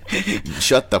of.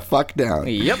 Shut the fuck down.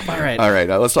 Yep. All right. All right.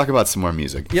 Let's talk about some more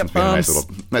music. Yep, It's been a nice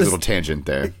little tangent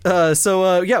there.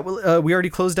 We already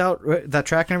closed out that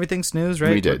track and everything. Snooze,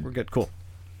 right? We did. We're good. Cool.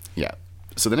 Yeah.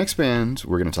 So the next band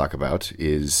we're going to talk about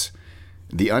is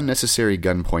The Unnecessary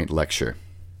Gunpoint Lecture.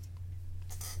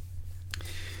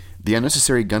 The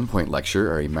Unnecessary Gunpoint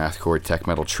Lecture are a mathcore tech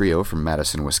metal trio from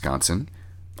Madison, Wisconsin,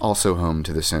 also home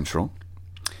to The Central.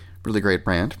 Really great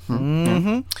brand.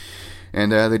 Mm-hmm.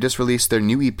 And they just released their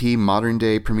new EP, Modern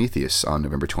Day Prometheus, on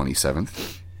November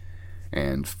 27th.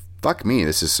 And fuck me,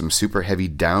 this is some super heavy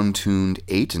down-tuned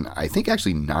 8 and I think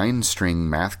actually 9-string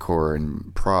mathcore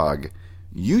and prog.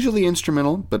 Usually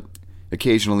instrumental, but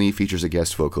occasionally features a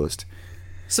guest vocalist.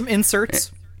 Some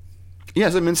inserts. Yeah,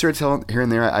 some inserts here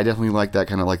and there. I definitely like that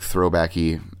kind of like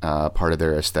throwbacky part of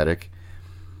their aesthetic.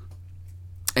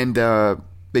 And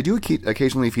they do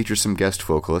occasionally feature some guest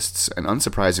vocalists, and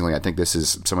unsurprisingly, I think this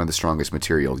is some of the strongest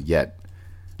material yet.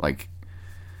 Like,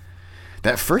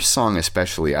 that first song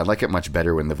especially, I like it much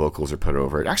better when the vocals are put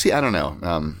over it. Actually, I don't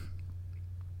know.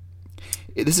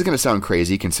 this is going to sound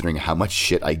crazy considering how much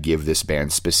shit I give this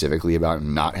band specifically about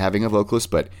not having a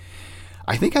vocalist, but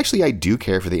I think actually I do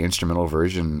care for the instrumental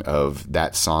version of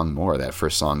that song more. That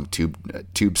first song,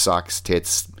 Tube Socks,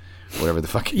 Tits, whatever the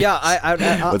fuck.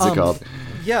 Yeah, what's it called?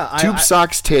 Yeah, Tube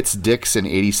Socks, Tits, Dicks, and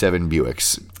 87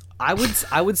 Buicks. I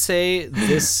would say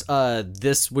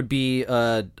this would be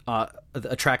a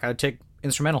track I would take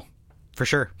instrumental for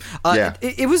sure. Yeah.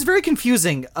 It was very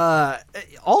confusing.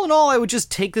 All in all, I would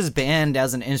just take this band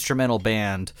as an instrumental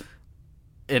band,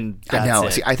 and that's I know.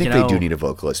 it, See, I think they do need a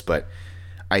vocalist, but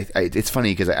it's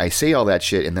funny because I say all that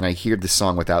shit and then I hear the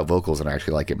song without vocals and I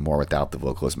actually like it more without the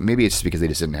vocals. Maybe it's just because they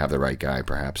just didn't have the right guy,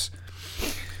 perhaps.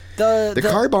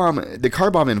 The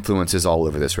car bomb influence is all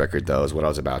over this record, though, is what I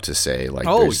was about to say. Like,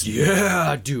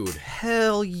 yeah, dude,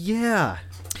 hell yeah!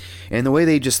 And the way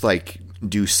they just like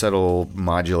do subtle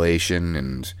modulation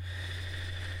and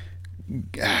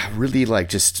really like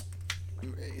just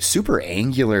super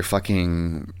angular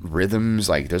fucking rhythms.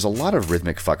 Like, there's a lot of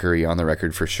rhythmic fuckery on the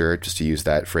record for sure. Just to use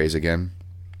that phrase again,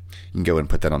 you can go and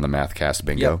put that on the Mathcast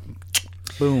bingo.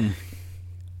 Yep. Boom.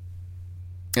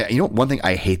 Yeah, you know, one thing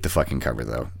I hate the fucking cover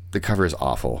though. The cover is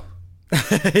awful.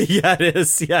 Yeah, it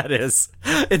is. Yeah, it is.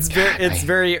 It's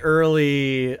very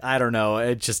early. I don't know.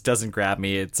 It just doesn't grab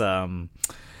me. It's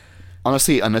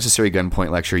honestly, Unnecessary Gunpoint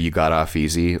Lecture, you got off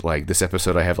easy. Like, this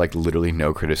episode, I have like literally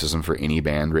no criticism for any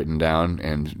band written down,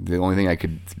 and the only thing I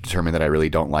could determine that I really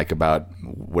don't like about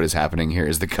what is happening here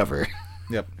is the cover.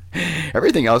 Yep.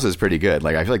 Everything else is pretty good.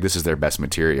 Like, I feel like this is their best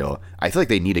material. I feel like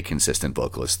they need a consistent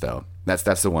vocalist, though.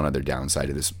 That's the one other downside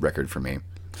of this record for me.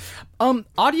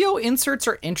 Audio inserts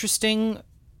are interesting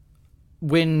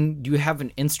when you have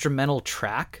an instrumental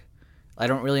track. I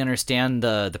don't really understand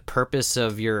the purpose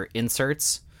of your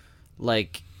inserts,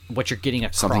 like what you're getting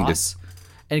across.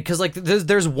 And because like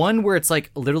there's one where it's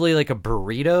like literally like a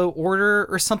burrito order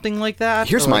or something like that.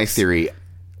 Here's my theory.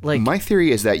 Like, my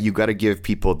theory is that you got to give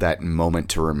people that moment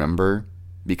to remember,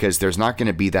 because there's not going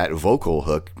to be that vocal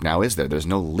hook now, is there? There's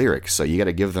no lyrics, so you got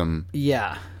to give them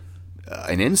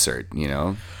an insert, you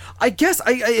know. I guess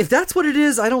if that's what it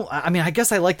is, I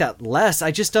guess I like that less.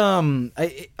 I just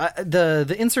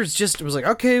the inserts just was like,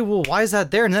 okay, well, why is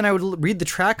that there? And then I would read the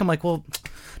track. I'm like, well,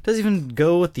 it doesn't even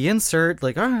go with the insert.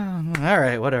 Like, all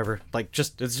right, whatever. Like,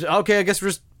 just it's okay. I guess we're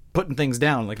just putting things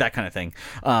down, like that kind of thing.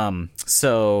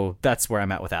 So that's where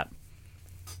I'm at with that.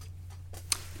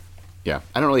 Yeah,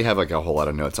 I don't really have like a whole lot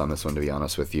of notes on this one, to be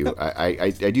honest with you. I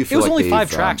do feel it was like only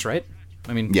 5 tracks, right?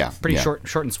 I mean, pretty short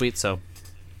and sweet. So.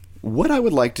 What I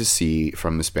would like to see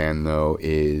from this band, though,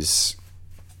 is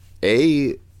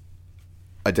A,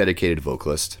 dedicated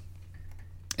vocalist,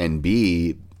 and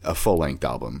B, a full-length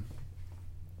album.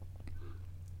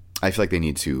 I feel like they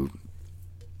need to...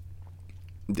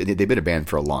 They've been a band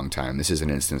for a long time. This is an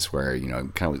instance where, you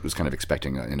know, was kind of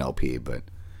expecting an LP, but...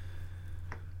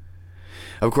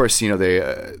 Of course, you know,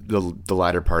 the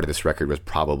latter part of this record was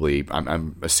probably...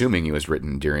 I'm assuming it was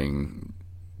written during,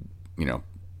 you know...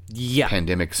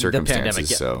 pandemic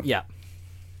circumstances. So yeah,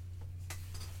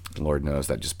 Lord knows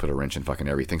that just put a wrench in fucking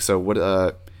everything. So what?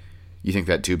 You think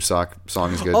that Tube Sock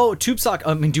song is good? Oh, Tube Sock.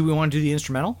 I mean, do we want to do the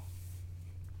instrumental?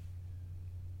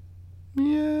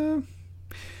 Yeah.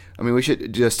 I mean, we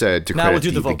should just to credit we'll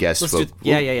do the guest.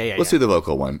 Let's do the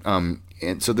vocal one.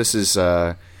 And so this is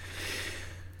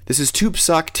Tube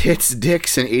Sock, Tits,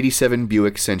 Dicks, and 87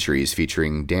 Buick Centuries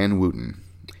featuring Dan Wooten.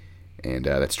 And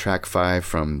that's track 5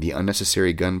 from the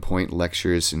Unnecessary Gunpoint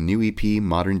Lecture's new EP,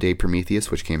 Modern Day Prometheus,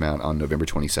 which came out on November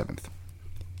 27th.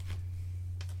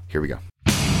 Here we go.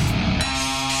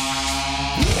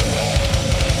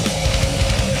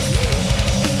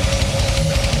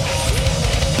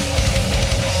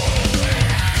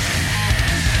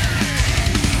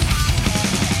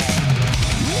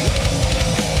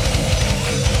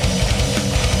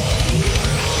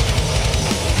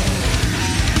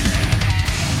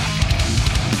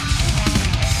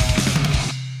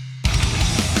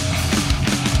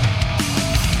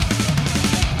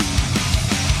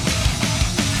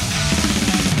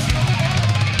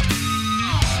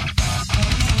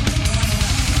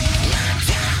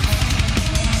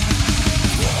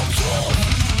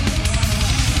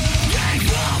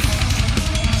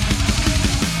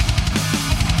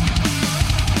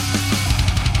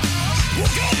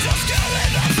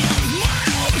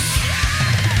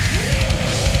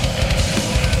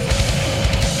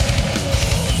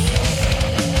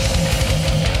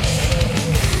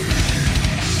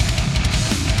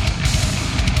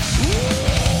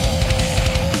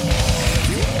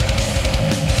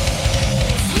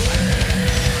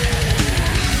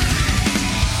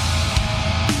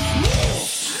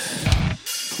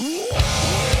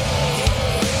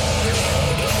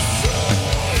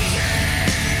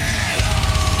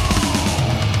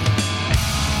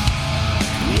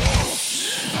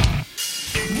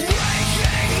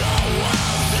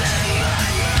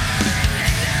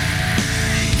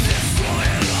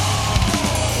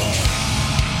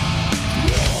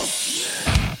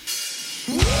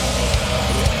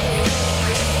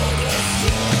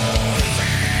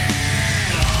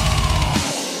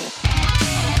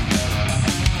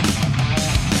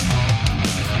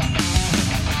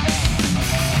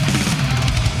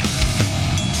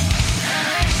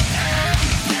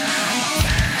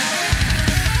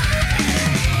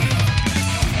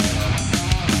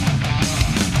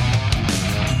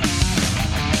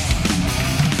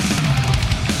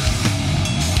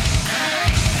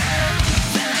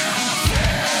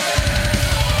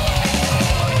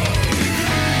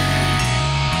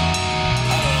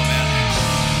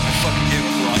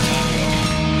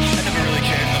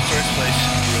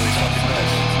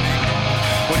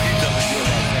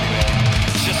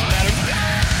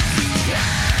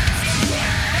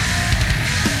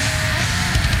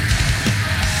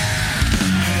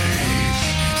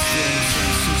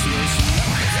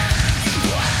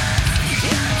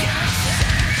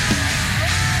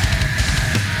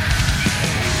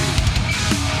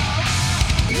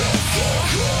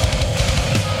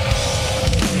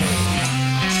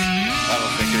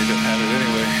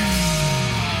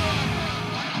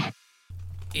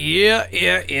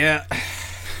 Yeah.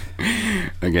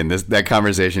 Again, that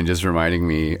conversation just reminding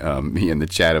me in the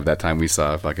chat of that time we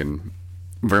saw fucking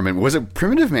Vermin. Was it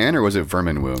Primitive Man or was it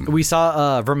Vermin Womb? We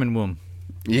saw Vermin Womb.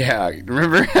 Yeah,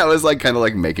 remember? I was like kind of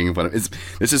like making fun of it.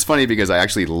 This is funny because I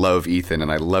actually love Ethan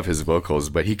and I love his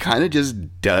vocals, but he kind of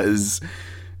just does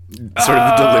sort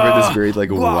of deliver this very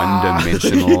like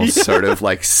one-dimensional sort of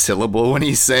like syllable when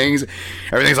he sings.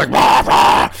 Everything's like rah,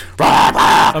 rah, rah,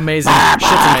 rah, amazing.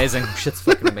 Shit's amazing. Shit's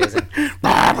fucking amazing.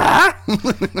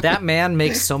 That man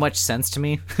makes so much sense to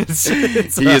me. He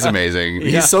is amazing.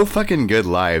 He's so fucking good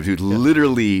live. Dude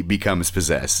literally becomes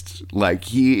possessed. Like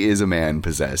he is a man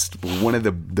possessed. One of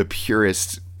the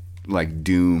purest like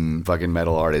doom fucking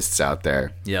metal artists out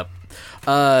there. Yep.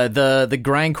 The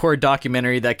grindcore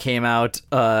documentary that came out,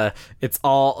 it's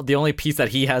all the only piece that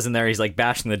he has in there. He's like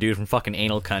bashing the dude from fucking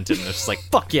Anal Cunt, and it's just like,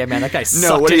 fuck yeah, man, that guy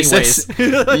sucked what anyways.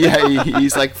 Yeah,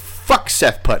 he's like, fuck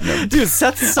Seth Putnam, dude.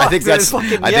 Seth sucks. I think that's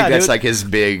dude. like his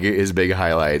big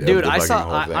highlight. Dude, of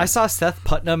the I saw Seth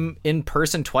Putnam in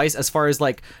person twice. As far as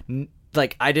like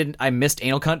I missed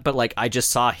Anal Cunt, but like I just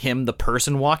saw him, the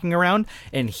person walking around,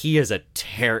 and he was a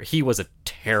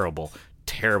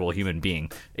terrible human being,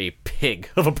 a pig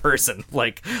of a person,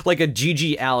 like a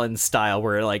G.G. Allen style,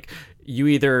 where like you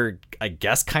either I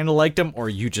guess kind of liked him or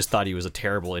you just thought he was a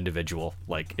terrible individual,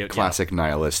 like classic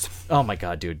nihilist. Oh my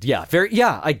god, dude.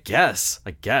 I guess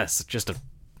just a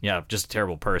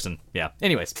terrible person. Yeah,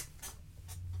 anyways.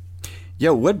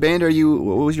 Yo, what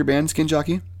was your band, Skin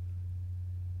Jockey?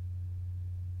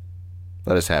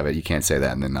 Let us have it. You can't say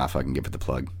that and then not fucking give it the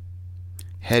plug.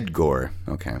 Head Gore.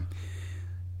 Okay.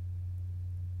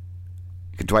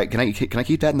 Dwight, can I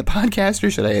keep that in the podcast,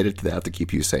 or should I edit that out to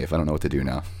keep you safe? I don't know what to do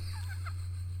now.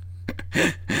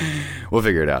 We'll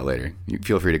figure it out later. You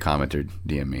feel free to comment or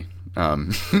DM me.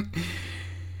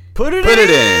 Put it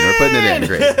in. We're putting it in.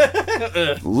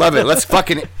 Great. Love it. Let's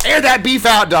fucking air that beef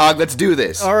out, dog. Let's do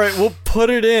this. All right, we'll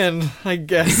put it in, I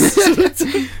guess.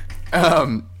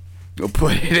 We'll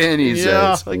put it in, he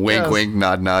says. Wink, wink,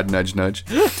 nod, nod, nudge, nudge.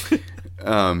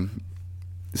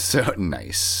 So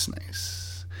nice.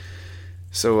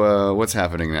 So what's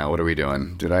happening now? What are we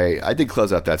doing? I did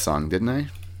close out that song, didn't I?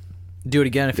 Do it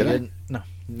again if you didn't.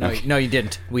 Okay. No, you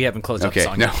didn't. We haven't closed out the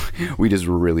song. No, we just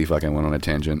really fucking went on a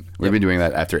tangent. We've been doing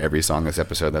that after every song this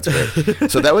episode. That's great.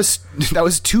 So that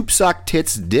was Tube Sock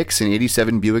Tits, Dicks, and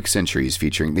 87 Buick Centuries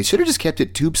featuring. They should have just kept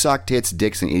it Tube Sock Tits,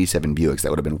 Dicks, and 87 Buicks. That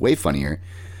would have been way funnier.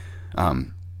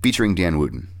 Featuring Dan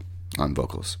Wooten on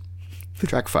vocals.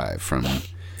 Track 5 from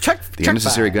the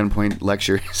Unnecessary Gunpoint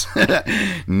Lectures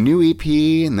new EP,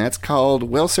 and that's called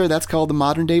The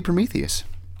Modern Day Prometheus.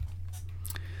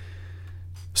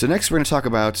 So next we're going to talk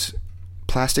about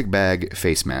Plastic Bag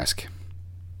Face Mask.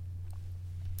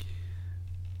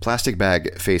 Plastic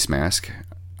Bag Face Mask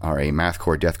are a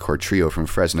mathcore deathcore trio from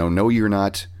Fresno. No, you're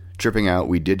not tripping out.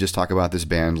 We did just talk about this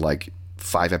band like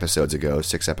 6 episodes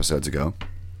ago.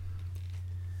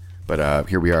 But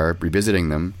here we are revisiting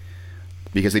them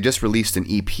because they just released an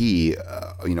EP,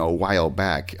 a while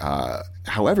back.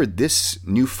 However, this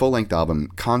new full-length album,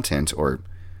 Content, or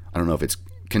I don't know if it's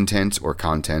content or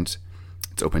content,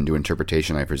 it's open to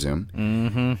interpretation, I presume.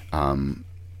 Mm-hmm.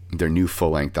 Their new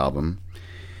full-length album,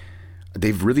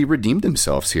 they've really redeemed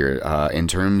themselves here in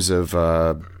terms of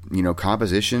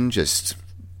composition, just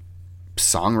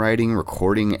songwriting,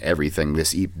 recording, everything.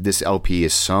 This LP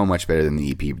is so much better than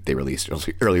the EP they released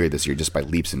earlier this year, just by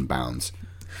leaps and bounds.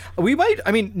 We might,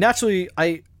 naturally,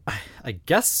 I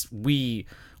guess we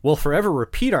will forever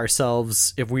repeat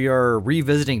ourselves if we are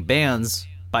revisiting bands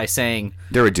by saying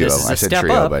they're a duo. This is a I said step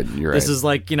trio, up. but you're right. This is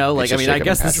like, I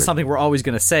guess this is something we're always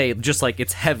going to say, just like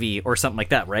it's heavy or something like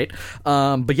that, right?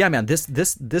 But yeah, man, this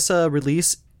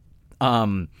release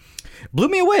blew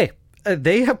me away.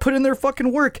 They have put in their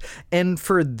fucking work, and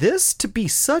for this to be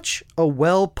such a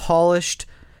well-polished,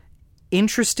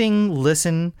 interesting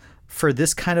listen for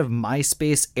this kind of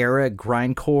MySpace era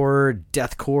grindcore,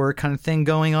 deathcore kind of thing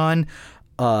going on,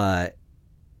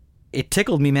 it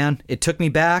tickled me, man. It took me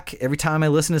back. Every time I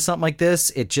listen to something like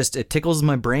this, it tickles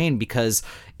my brain because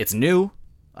it's new.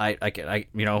 I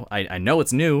know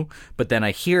it's new, but then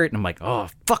I hear it and I'm like, oh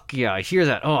fuck yeah, I hear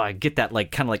that. Oh, I get that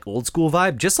like kind of like old school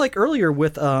vibe, just like earlier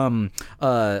with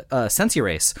Sensi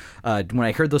Race. When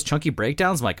I heard those chunky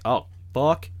breakdowns, I'm like, oh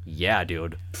fuck yeah,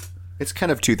 dude. It's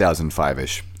kind of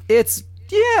 2005-ish. It's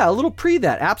a little pre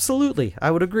that. Absolutely,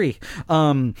 I would agree.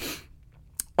 Other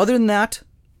than that,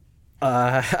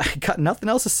 I got nothing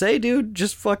else to say, dude.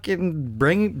 Just fucking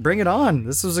bring it on.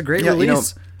 This was a great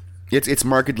release. It's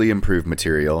markedly improved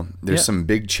material. There's some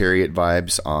big Chariot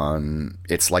vibes on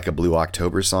It's Like a Blue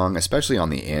October song, especially on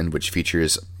the end, which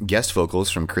features guest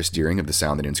vocals from Chris Deering of the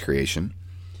Sound and Ins creation.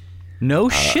 No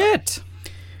shit.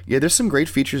 Yeah, there's some great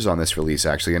features on this release,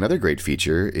 actually. Another great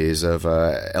feature is of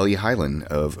Ellie Hyland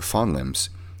of Fawn Limbs,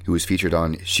 who was featured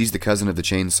on She's the Cousin of the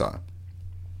Chainsaw.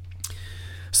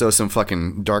 So some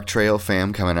fucking Dark Trail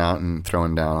fam coming out and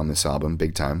throwing down on this album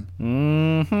big time.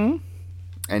 Mm-hmm.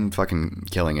 And fucking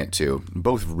killing it, too.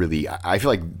 Both really... I feel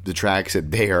like the tracks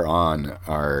that they are on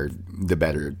are the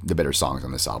better songs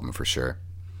on this album, for sure.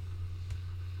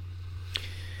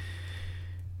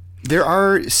 There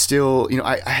are still,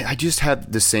 I just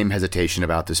have the same hesitation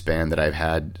about this band that I've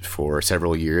had for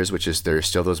several years, which is there's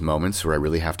still those moments where I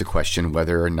really have to question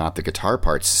whether or not the guitar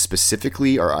parts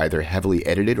specifically are either heavily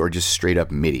edited or just straight up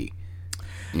MIDI.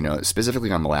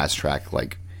 Specifically on the last track,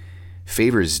 like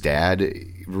Favor's dad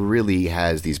really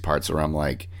has these parts where I'm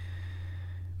like,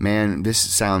 man, this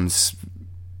sounds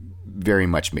very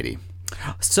much MIDI.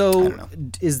 So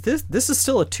is this is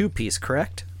still a 2-piece,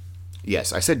 correct?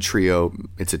 Yes, I said trio.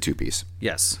 It's a 2-piece.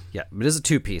 Yes, yeah, it is a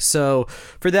 2-piece. So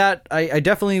for that, I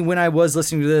definitely, when I was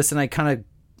listening to this, and I kind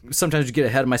of sometimes get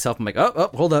ahead of myself, I'm like, oh,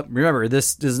 hold up, remember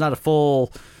this is not a full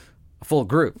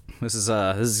group. This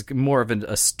is more of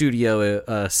a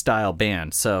studio style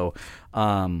band. So,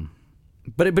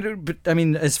 but I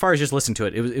mean, as far as just listening to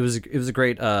it, it was a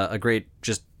great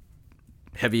just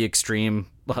heavy,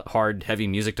 extreme, hard, heavy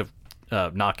music to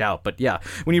knock out. But yeah,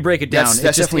 when you break it down,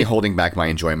 that's definitely holding back my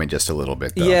enjoyment just a little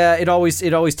bit, though. Yeah, it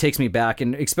always takes me back,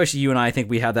 and especially you and I think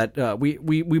we have that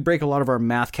we break a lot of our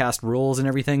Mathcast rules and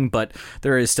everything, but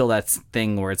there is still that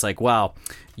thing where it's like, wow,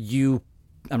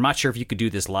 I'm not sure if you could do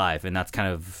this live, and that's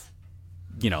kind of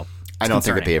I don't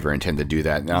think that they ever intend to do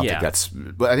that. I don't think that's,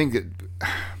 but I think that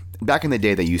back in the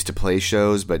day they used to play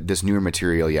shows, but this newer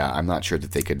material, I'm not sure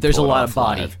that they could. There's a pull it lot off of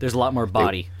body. live. There's a lot more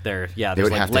body there. Yeah, there's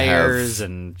would like have to layers have-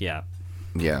 and yeah.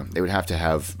 Yeah, they would have to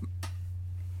have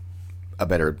a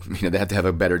better. They have to have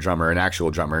a better drummer, an actual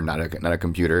drummer, not a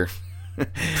computer. I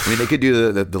mean, they could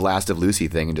do the Last of Lucy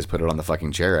thing and just put it on the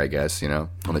fucking chair, I guess. On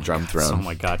the drum throne. Oh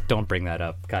my god! Don't bring that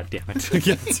up. God damn it!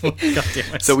 God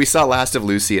damn it! So we saw Last of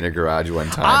Lucy in a garage one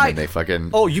time, and they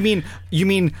fucking. Oh, you mean?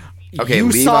 Okay, you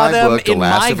Levi saw them booked The in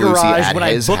Last my of Lucy garage at when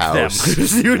I his booked house. them.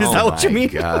 Dude, is that what you mean?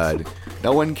 Oh my god!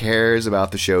 No one cares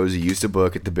about the shows you used to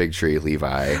book at the Big Tree,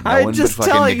 Levi. No I'm one just but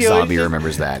fucking telling Nick you, Zombie it's-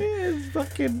 remembers that.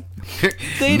 Fucking.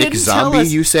 Nick Zombie,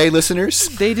 you say, listeners?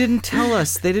 They didn't tell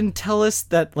us. They didn't tell us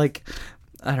that, like,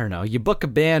 I don't know. You book a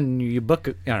band, I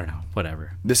don't know,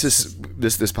 whatever. This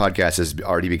podcast is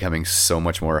already becoming so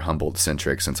much more Humboldt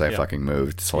centric since I fucking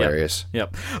moved. It's hilarious.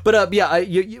 Yep. But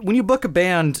when you book a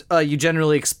band, you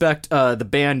generally expect the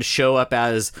band to show up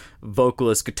as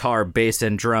vocalist, guitar, bass,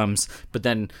 and drums. But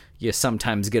then you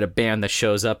sometimes get a band that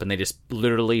shows up and they just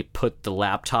literally put the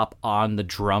laptop on the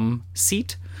drum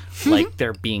seat, like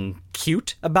they're being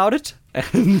cute about it.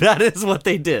 And that is what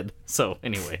they did. So,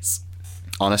 anyways.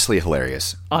 Honestly,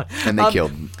 hilarious. And they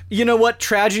killed. You know what?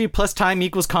 Tragedy plus time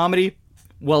equals comedy.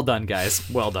 Well done, guys.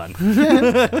 Well done.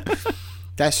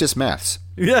 That's just maths.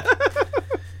 Yeah.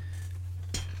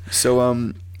 So,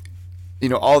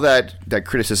 all that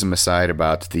criticism aside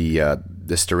about the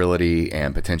sterility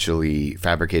and potentially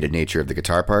fabricated nature of the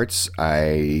guitar parts,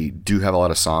 I do have a lot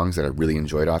of songs that I really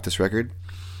enjoyed off this record.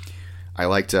 I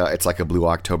liked It's Like a Blue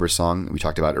October song we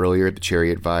talked about earlier, the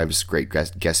Chariot vibes, great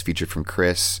guest feature from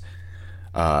Chris.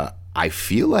 I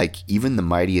feel like even the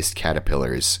Mightiest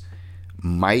Caterpillars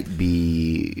might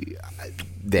be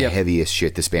the heaviest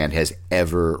shit this band has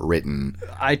ever written.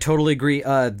 I totally agree.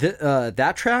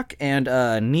 That track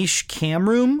and Niche Cam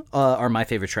Room are my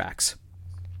favorite tracks.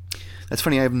 That's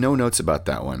funny. I have no notes about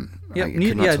that one. Yeah, I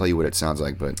could not tell you what it sounds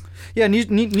like, but yeah,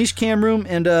 Niche Cam Room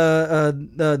and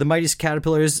the Mightiest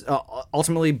Caterpillars.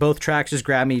 Ultimately, both tracks just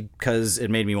grabbed me because it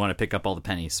made me want to pick up all the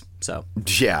pennies. So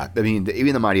yeah, I mean,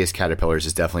 even the Mightiest Caterpillars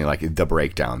is definitely like the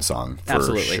breakdown song for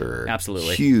absolutely, sure.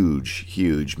 Absolutely,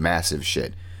 huge, massive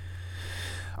shit.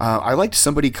 I liked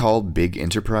Somebody Called Big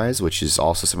Enterprise, which is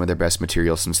also some of their best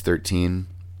material since 13.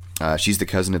 She's the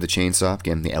Cousin of the Chainsaw.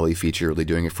 Again, the Ellie feature really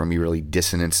doing it for me, really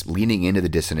dissonance, leaning into the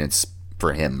dissonance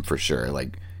for him, for sure,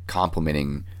 like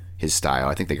complimenting his style.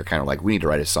 I think they are kind of like, we need to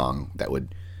write a song that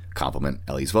would complement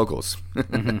Ellie's vocals.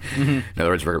 In other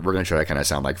words, we're going to try to kind of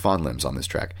sound like Fawn Limbs on this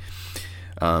track.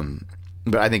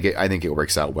 But I think it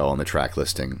works out well on the track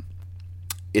listing.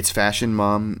 It's Fashion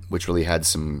Mom, which really had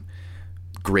some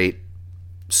great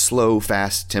slow,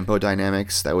 fast tempo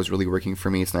dynamics that was really working for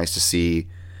me. It's nice to see,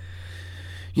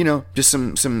 just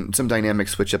some dynamic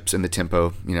switch ups in the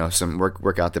tempo, some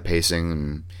work out the pacing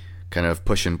and kind of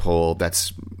push and pull.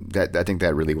 That's I think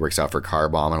that really works out for Car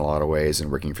Bomb in a lot of ways,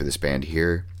 and working for this band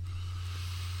here.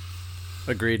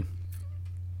 Agreed.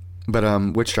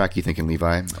 But which track are you thinking,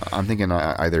 Levi? I'm thinking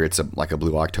either it's like a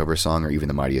Blue October song or even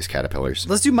the Mightiest Caterpillars.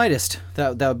 Let's do Mightiest.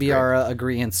 That would be our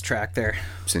agreeance track there.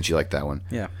 Since you like that one.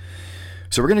 Yeah.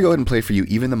 So we're going to go ahead and play for you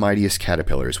Even the Mightiest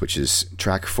Caterpillars, which is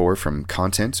track 4 from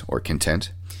Content or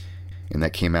Content. And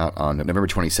that came out on November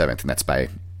 27th, and that's by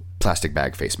Plastic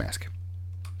Bag Face Mask.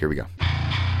 Here we go.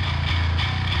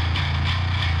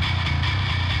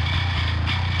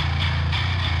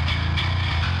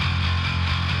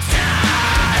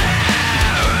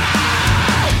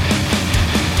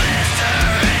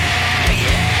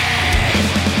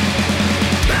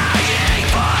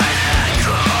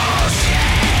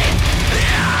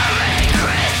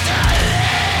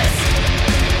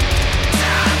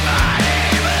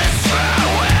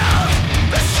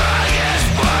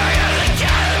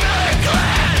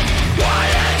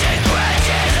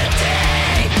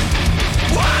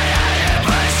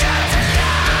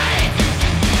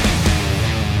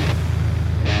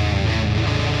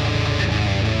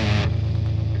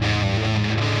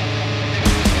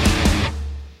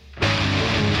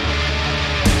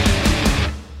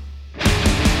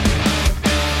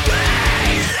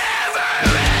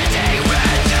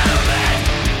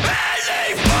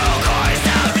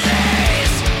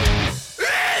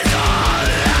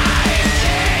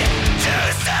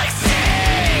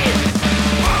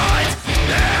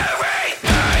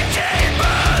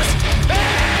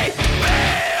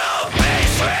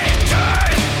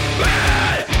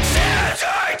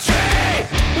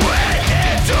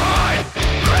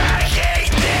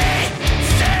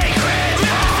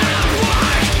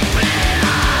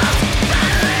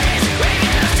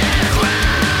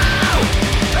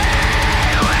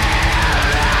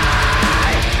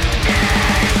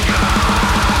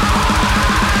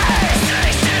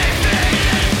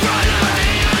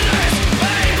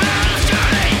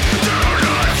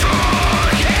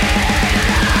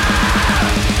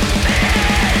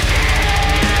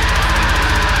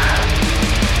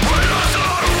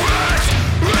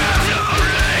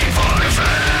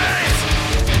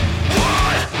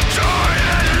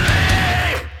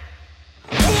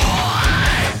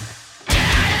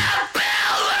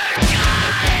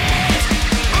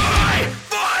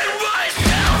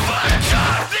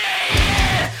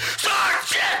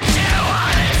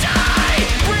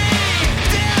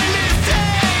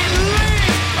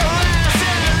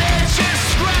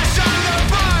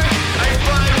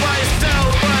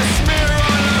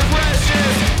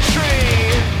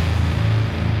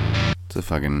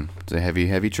 It's a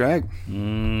heavy track.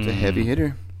 It's a heavy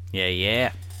hitter.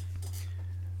 Yeah.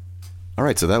 All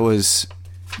right, so that was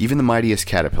Even the Mightiest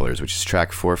Caterpillars, which is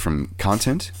track 4 from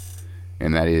Content,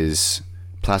 and that is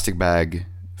Plastic Bag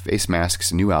Face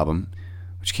Mask's new album,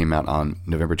 which came out on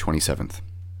November 27th.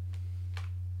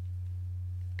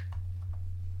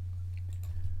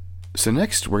 So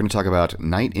next, we're going to talk about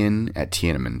Night In at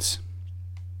Tiananmen's.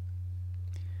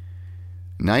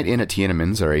 Night In at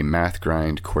Tiananmen's are a math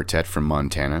grind quartet from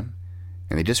Montana,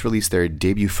 and they just released their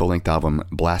debut full-length album,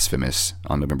 Blasphemous,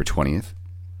 on November 20th.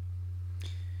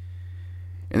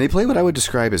 And they play what I would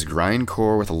describe as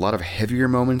grindcore with a lot of heavier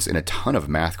moments and a ton of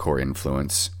mathcore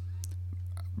influence.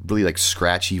 Really like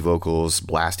scratchy vocals,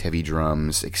 blast-heavy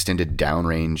drums, extended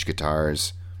downrange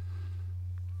guitars.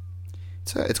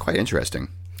 It's quite interesting.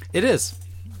 It is.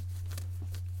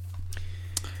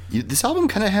 This album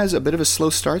kind of has a bit of a slow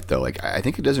start, though. Like, I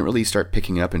think it doesn't really start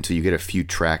picking up until you get a few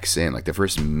tracks in. Like, the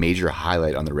first major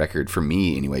highlight on the record, for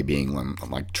me anyway, being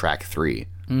like track 3.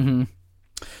 Mm-hmm.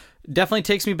 Definitely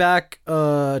takes me back,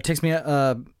 takes me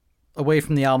away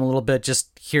from the album a little bit,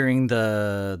 just hearing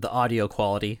the audio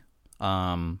quality,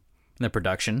 and the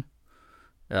production.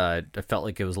 I felt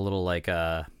like it was a little like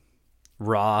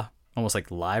raw, almost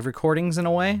like live recordings in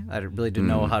a way. I really didn't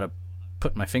know how to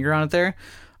put my finger on it there.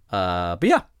 But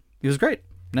yeah, it was great.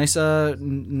 Nice.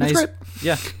 Great.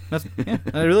 Yeah.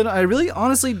 I really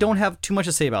honestly don't have too much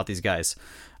to say about these guys.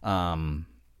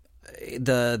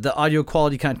 The audio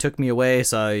quality kind of took me away,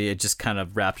 so it just kind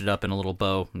of wrapped it up in a little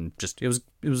bow, and just it was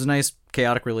a nice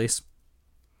chaotic release.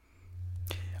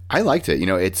 I liked it. You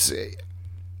know, it's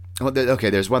okay.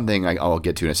 There's one thing I'll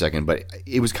get to in a second, but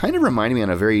it was kind of reminding me on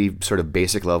a very sort of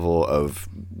basic level of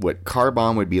what Car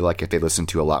Bomb would be like if they listened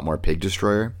to a lot more Pig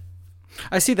Destroyer.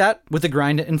 I see that with the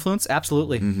grind influence,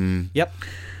 absolutely. Mm-hmm. Yep.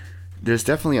 There's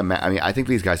definitely I think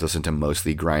these guys listen to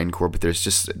mostly grindcore, but there's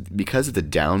just, because of the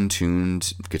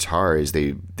down-tuned guitars,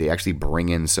 they actually bring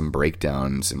in some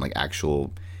breakdowns and like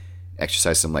actual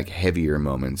exercise some like heavier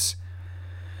moments.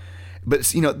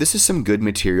 But, you know, this is some good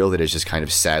material that is just kind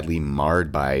of sadly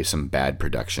marred by some bad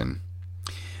production.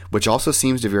 which also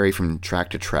seems to vary from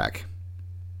track to track.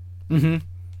 Mm-hmm.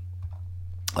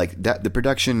 Like that, the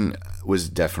production was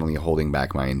definitely holding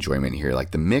back my enjoyment here. Like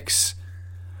the mix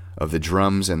of the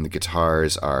drums and the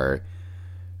guitars are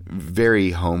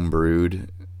very homebrewed.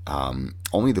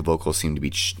 Only the vocals seem to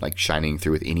be like shining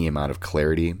through with any amount of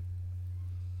clarity.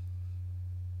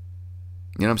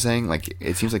 You know what I'm saying? Like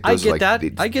it seems like those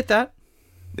I get that.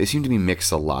 They seem to be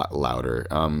mixed a lot louder.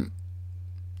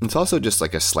 It's also just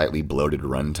like a slightly bloated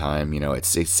runtime. You know, it's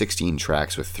 16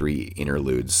 tracks with 3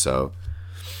 interludes. So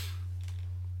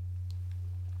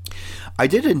I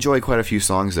did enjoy quite a few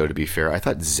songs, though. To be fair, I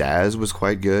thought Zaz was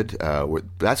quite good.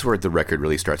 That's where the record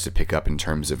really starts to pick up in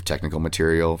terms of technical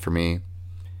material for me.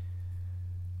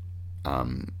 I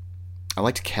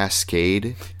liked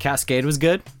Cascade. Cascade was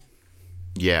good.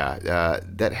 Yeah,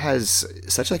 that has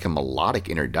such like a melodic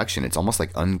introduction. It's almost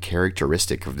like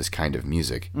uncharacteristic of this kind of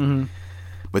music. Mm-hmm.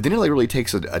 But then it like really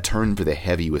takes a turn for the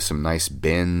heavy with some nice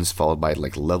bends, followed by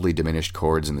like lovely diminished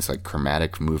chords and this like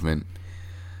chromatic movement,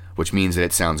 which means that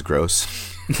it sounds gross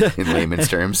in layman's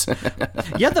terms.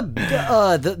 Yeah,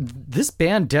 this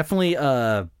band definitely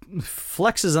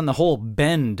flexes on the whole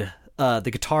bend,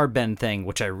 the guitar bend thing,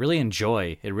 which I really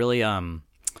enjoy. It really it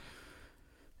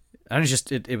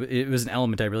was an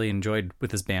element I really enjoyed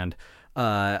with this band.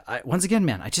 Once again,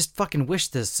 man, I just fucking wish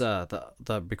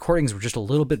the recordings were just a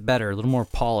little bit better, a little more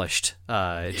polished.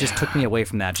 It just took me away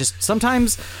from that. Just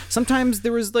sometimes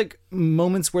there was like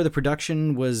moments where the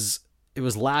production was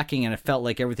lacking, and it felt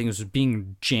like everything was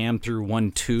being jammed through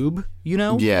one tube. You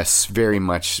know? Yes, very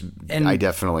much. And I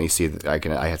definitely see that.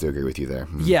 I have to agree with you there.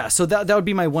 Yeah, so that would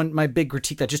be my big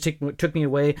critique that just took me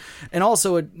away, and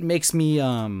also it makes me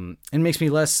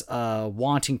less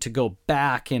wanting to go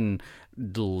back and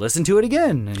listen to it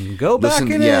again and go back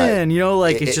in. You know,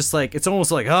 like it's just like it's almost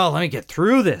like, oh, let me get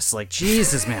through this. Like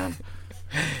Jesus, man.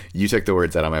 You took the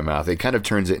words out of my mouth. It kind of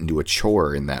turns it into a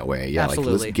chore in that way. Yeah,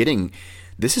 absolutely. Like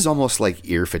this is almost like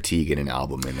ear fatigue in an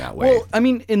album in that way. Well, I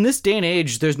mean, in this day and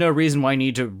age, there's no reason why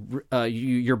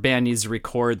your band needs to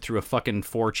record through a fucking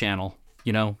 4-channel.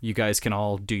 You know, you guys can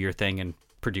all do your thing and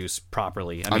produce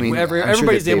properly. I mean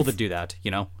everybody's able to do that,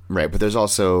 you know? Right, but there's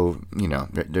also, you know,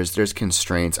 there's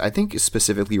constraints. I think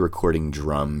specifically recording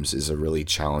drums is a really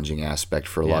challenging aspect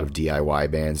for a lot of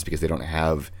DIY bands because they don't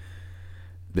have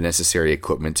the necessary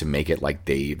equipment to make it like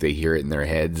they hear it in their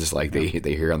heads, like they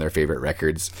hear on their favorite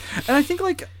records. And I think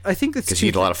it's because you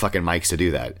need a lot of fucking mics to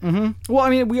do that. Mm-hmm. Well, I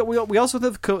mean, we also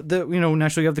have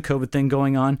naturally you have the COVID thing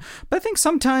going on, but I think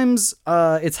sometimes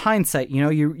it's hindsight. You know,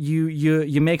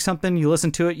 you make something, you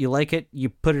listen to it, you like it, you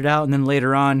put it out, and then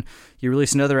later on you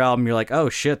release another album. You're like, oh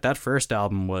shit, that first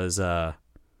album was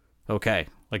okay,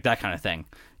 like that kind of thing.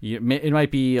 It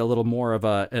might be a little more of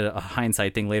a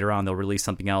hindsight thing. Later on, they'll release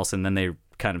something else, and then they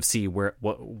kind of see what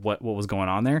was going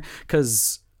on there.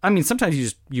 Because I mean, sometimes you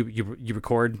just you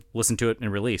record, listen to it,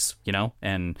 and release. You know,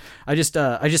 and I just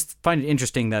find it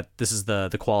interesting that this is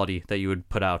the quality that you would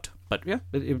put out. But yeah,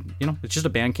 it's just a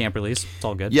Bandcamp release. It's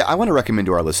all good. Yeah, I want to recommend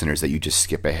to our listeners that you just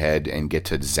skip ahead and get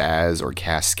to Zaz or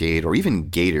Cascade or even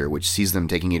Gator, which sees them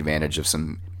taking advantage of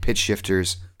some pitch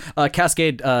shifters.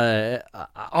 Cascade,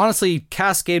 honestly,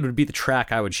 Cascade would be the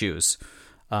track I would choose,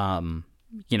 to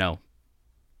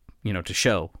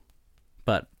show,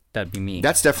 but that'd be me.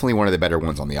 That's definitely one of the better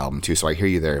ones on the album too, so I hear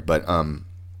you there. But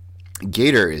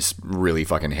Gator is really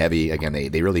fucking heavy. Again,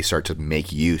 they really start to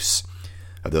make use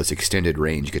of those extended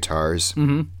range guitars.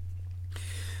 Mm-hmm.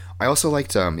 I also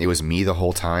liked It Was Me the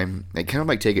Whole Time. They kind of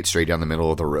like take it straight down the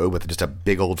middle of the road with just a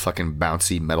big old fucking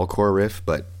bouncy metalcore riff,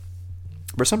 but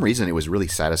for some reason, it was really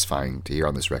satisfying to hear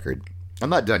on this record. I'm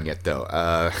not done yet, though.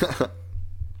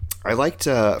 I liked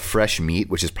Fresh Meat,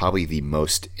 which is probably the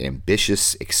most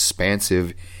ambitious,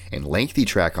 expansive, and lengthy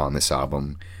track on this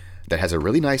album that has a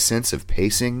really nice sense of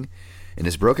pacing and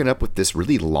is broken up with this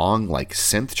really long, like,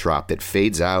 synth drop that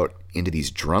fades out into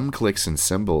these drum clicks and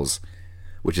cymbals,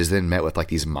 which is then met with, like,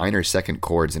 these minor second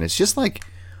chords. And it's just, like,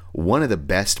 one of the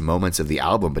best moments of the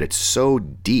album, but it's so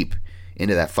deep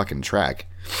into that fucking track.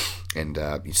 And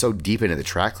so deep into the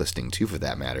track listing, too, for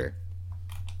that matter.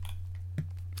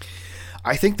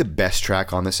 I think the best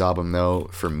track on this album, though,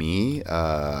 for me,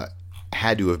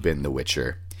 had to have been The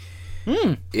Witcher.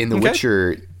 In The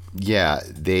Witcher, yeah,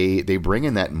 they bring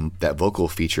in that vocal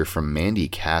feature from Mandy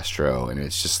Castro, and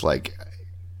it's just like,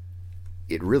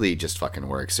 it really just fucking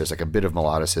works. There's like a bit of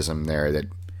melodicism there that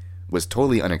was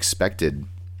totally unexpected,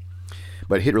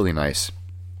 but hit really nice.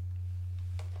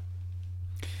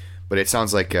 But it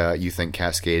sounds like you think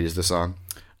Cascade is the song.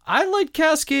 I like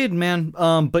Cascade, man.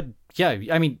 But yeah,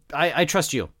 I mean, I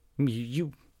trust you.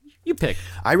 You pick.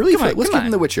 I really feel. Let's give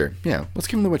him The Witcher. Yeah, let's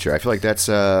give him The Witcher. I feel like that's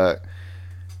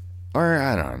Or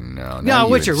I don't know. No,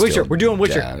 Witcher. We're doing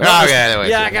Witcher. Yeah. Okay, Witcher.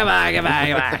 Yeah, come on.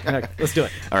 Okay, let's do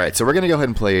it. All right, so we're going to go ahead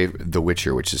and play The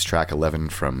Witcher, which is track 11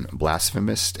 from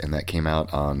Blasphemous, and that came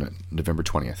out on November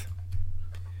 20th.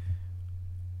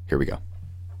 Here we go.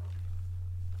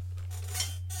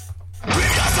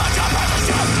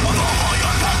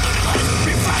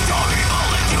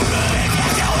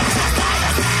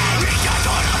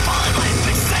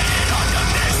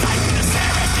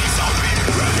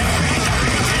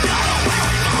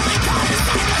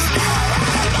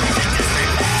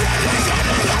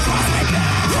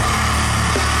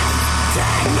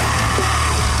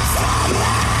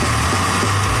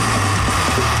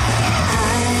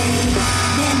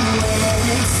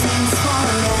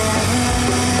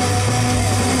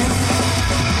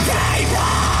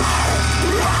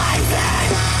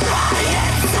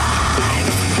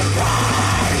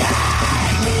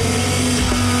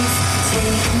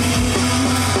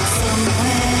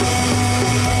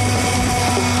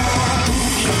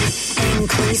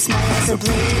 Increase my eyes are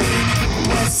bleeding.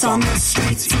 What's on the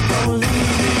streets, people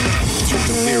leaving. To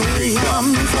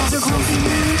delirium, these walls are closing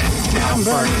in. Now I'm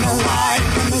burning alive,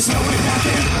 and there's no way back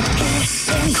in.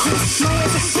 Increase my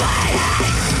eyes are bleeding.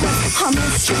 What's on the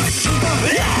streets, people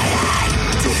leaving.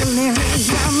 To delirium,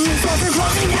 these walls are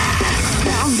closing in.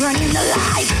 Now I'm burning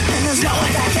alive, and there's no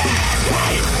way back in.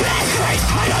 Increase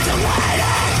my eyes are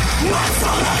bleeding. What's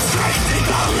on the streets,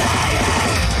 people leaving.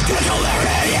 To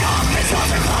delirium, these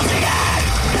walls are closing in.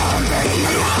 Now I'm burning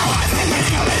alive, and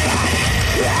there's no way back in.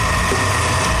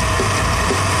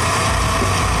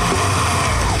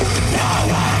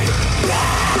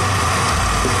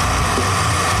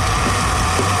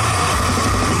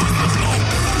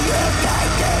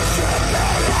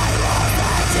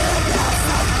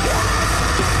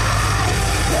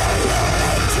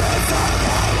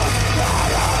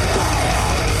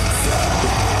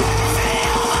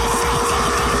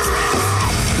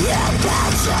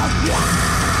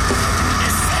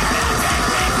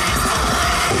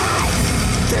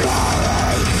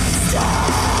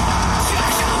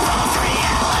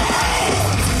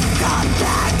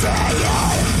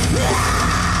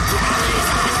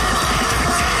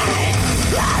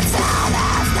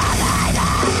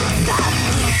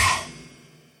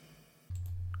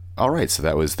 All right, so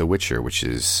that was The Witcher, which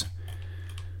is...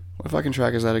 What fucking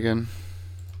track is that again?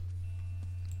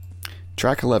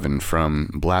 Track 11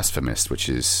 from Blasphemous, which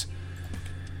is...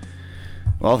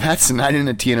 Well, that's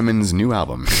Nina Tienemann's new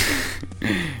album.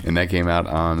 And that came out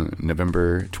on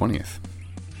November 20th.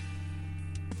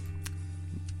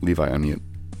 Levi, unmute.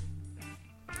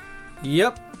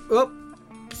 Yep. Oh,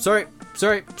 sorry.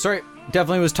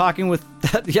 Definitely was talking with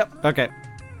that. Yep. Okay.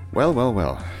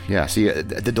 Well. Yeah, see,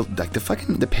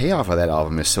 the payoff of that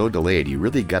album is so delayed. You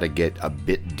really got to get a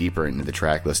bit deeper into the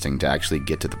track listing to actually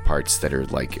get to the parts that are,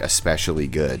 like, especially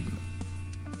good.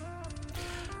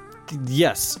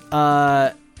 Yes.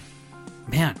 Man,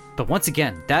 but once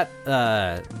again, that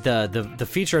the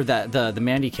feature of that the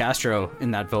Mandy Castro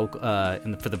in that for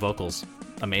the vocals,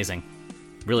 amazing.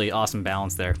 Really awesome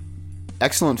balance there.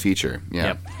 Excellent feature. Yeah.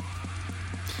 Yep.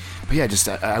 But yeah, just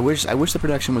I wish the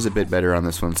production was a bit better on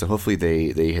this one. So hopefully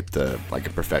they hit a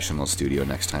professional studio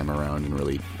next time around and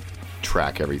really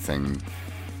track everything,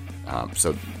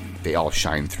 so they all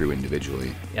shine through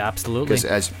individually. Yeah, absolutely.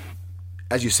 Because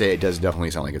as you say, it does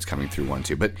definitely sound like it's coming through one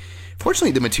too. But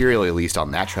fortunately, the material, at least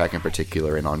on that track in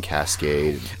particular and on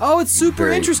Cascade, it's super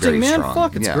interesting, very man. strong.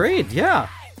 Fuck, it's great. Yeah.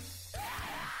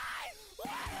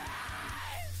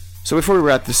 So before we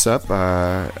wrap this up,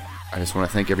 I just want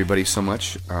to thank everybody so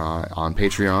much on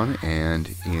Patreon and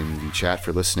in the chat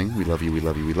for listening. We love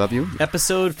you.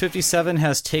 Episode 57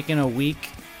 has taken a week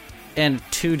and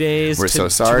 2 days. We're so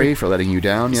sorry for letting you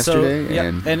down yesterday. So,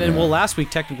 yeah, and well, last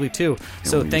week technically too.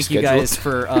 So thank you guys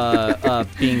for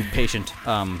being patient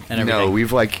and everything. No,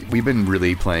 we've been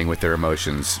really playing with their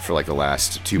emotions for like the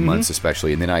last 2 months,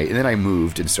 especially, and then I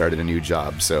moved and started a new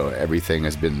job, so everything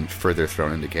has been further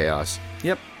thrown into chaos.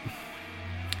 Yep.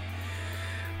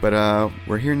 But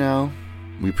we're here now.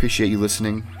 We appreciate you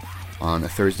listening on a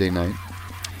Thursday night.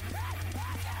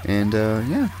 And I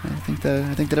think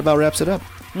that about wraps it up.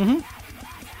 Mm-hmm.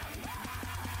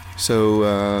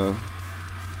 So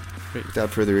without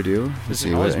further ado, let's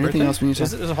see. Anything else we need to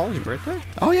say? Is it Holly's birthday?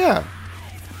 Oh yeah!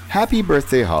 Happy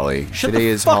birthday, Holly! Today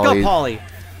is Holly. Up, Holly.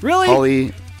 Really?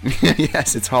 Holly.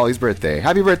 Yes, it's Holly's birthday.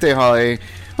 Happy birthday, Holly!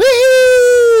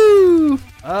 Woo!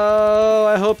 Oh,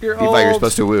 I hope you're old. You're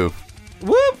supposed to woo.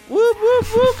 Whoop, whoop, whoop,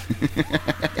 whoop.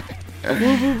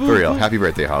 For real, happy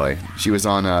birthday, Holly. She was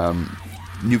on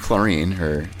New Chlorine,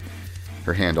 her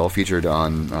handle, featured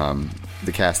on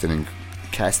the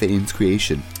Castain's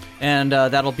Creation. And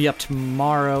that'll be up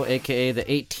tomorrow, a.k.a. the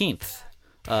 18th.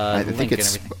 I think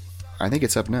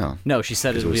it's up now. No, she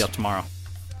said it'll be up tomorrow.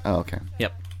 Oh, okay.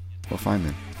 Yep. Well, fine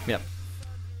then. Yep.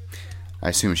 I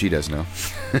assume she does know.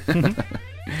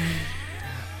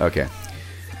 Okay.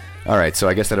 All right, so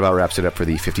I guess that about wraps it up for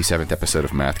the 57th episode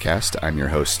of Mathcast. I'm your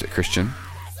host, Christian.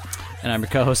 And I'm your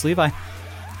co-host, Levi.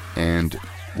 And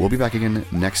we'll be back again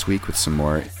next week with some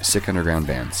more sick underground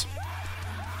bands.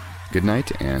 Good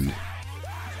night, and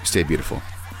stay beautiful.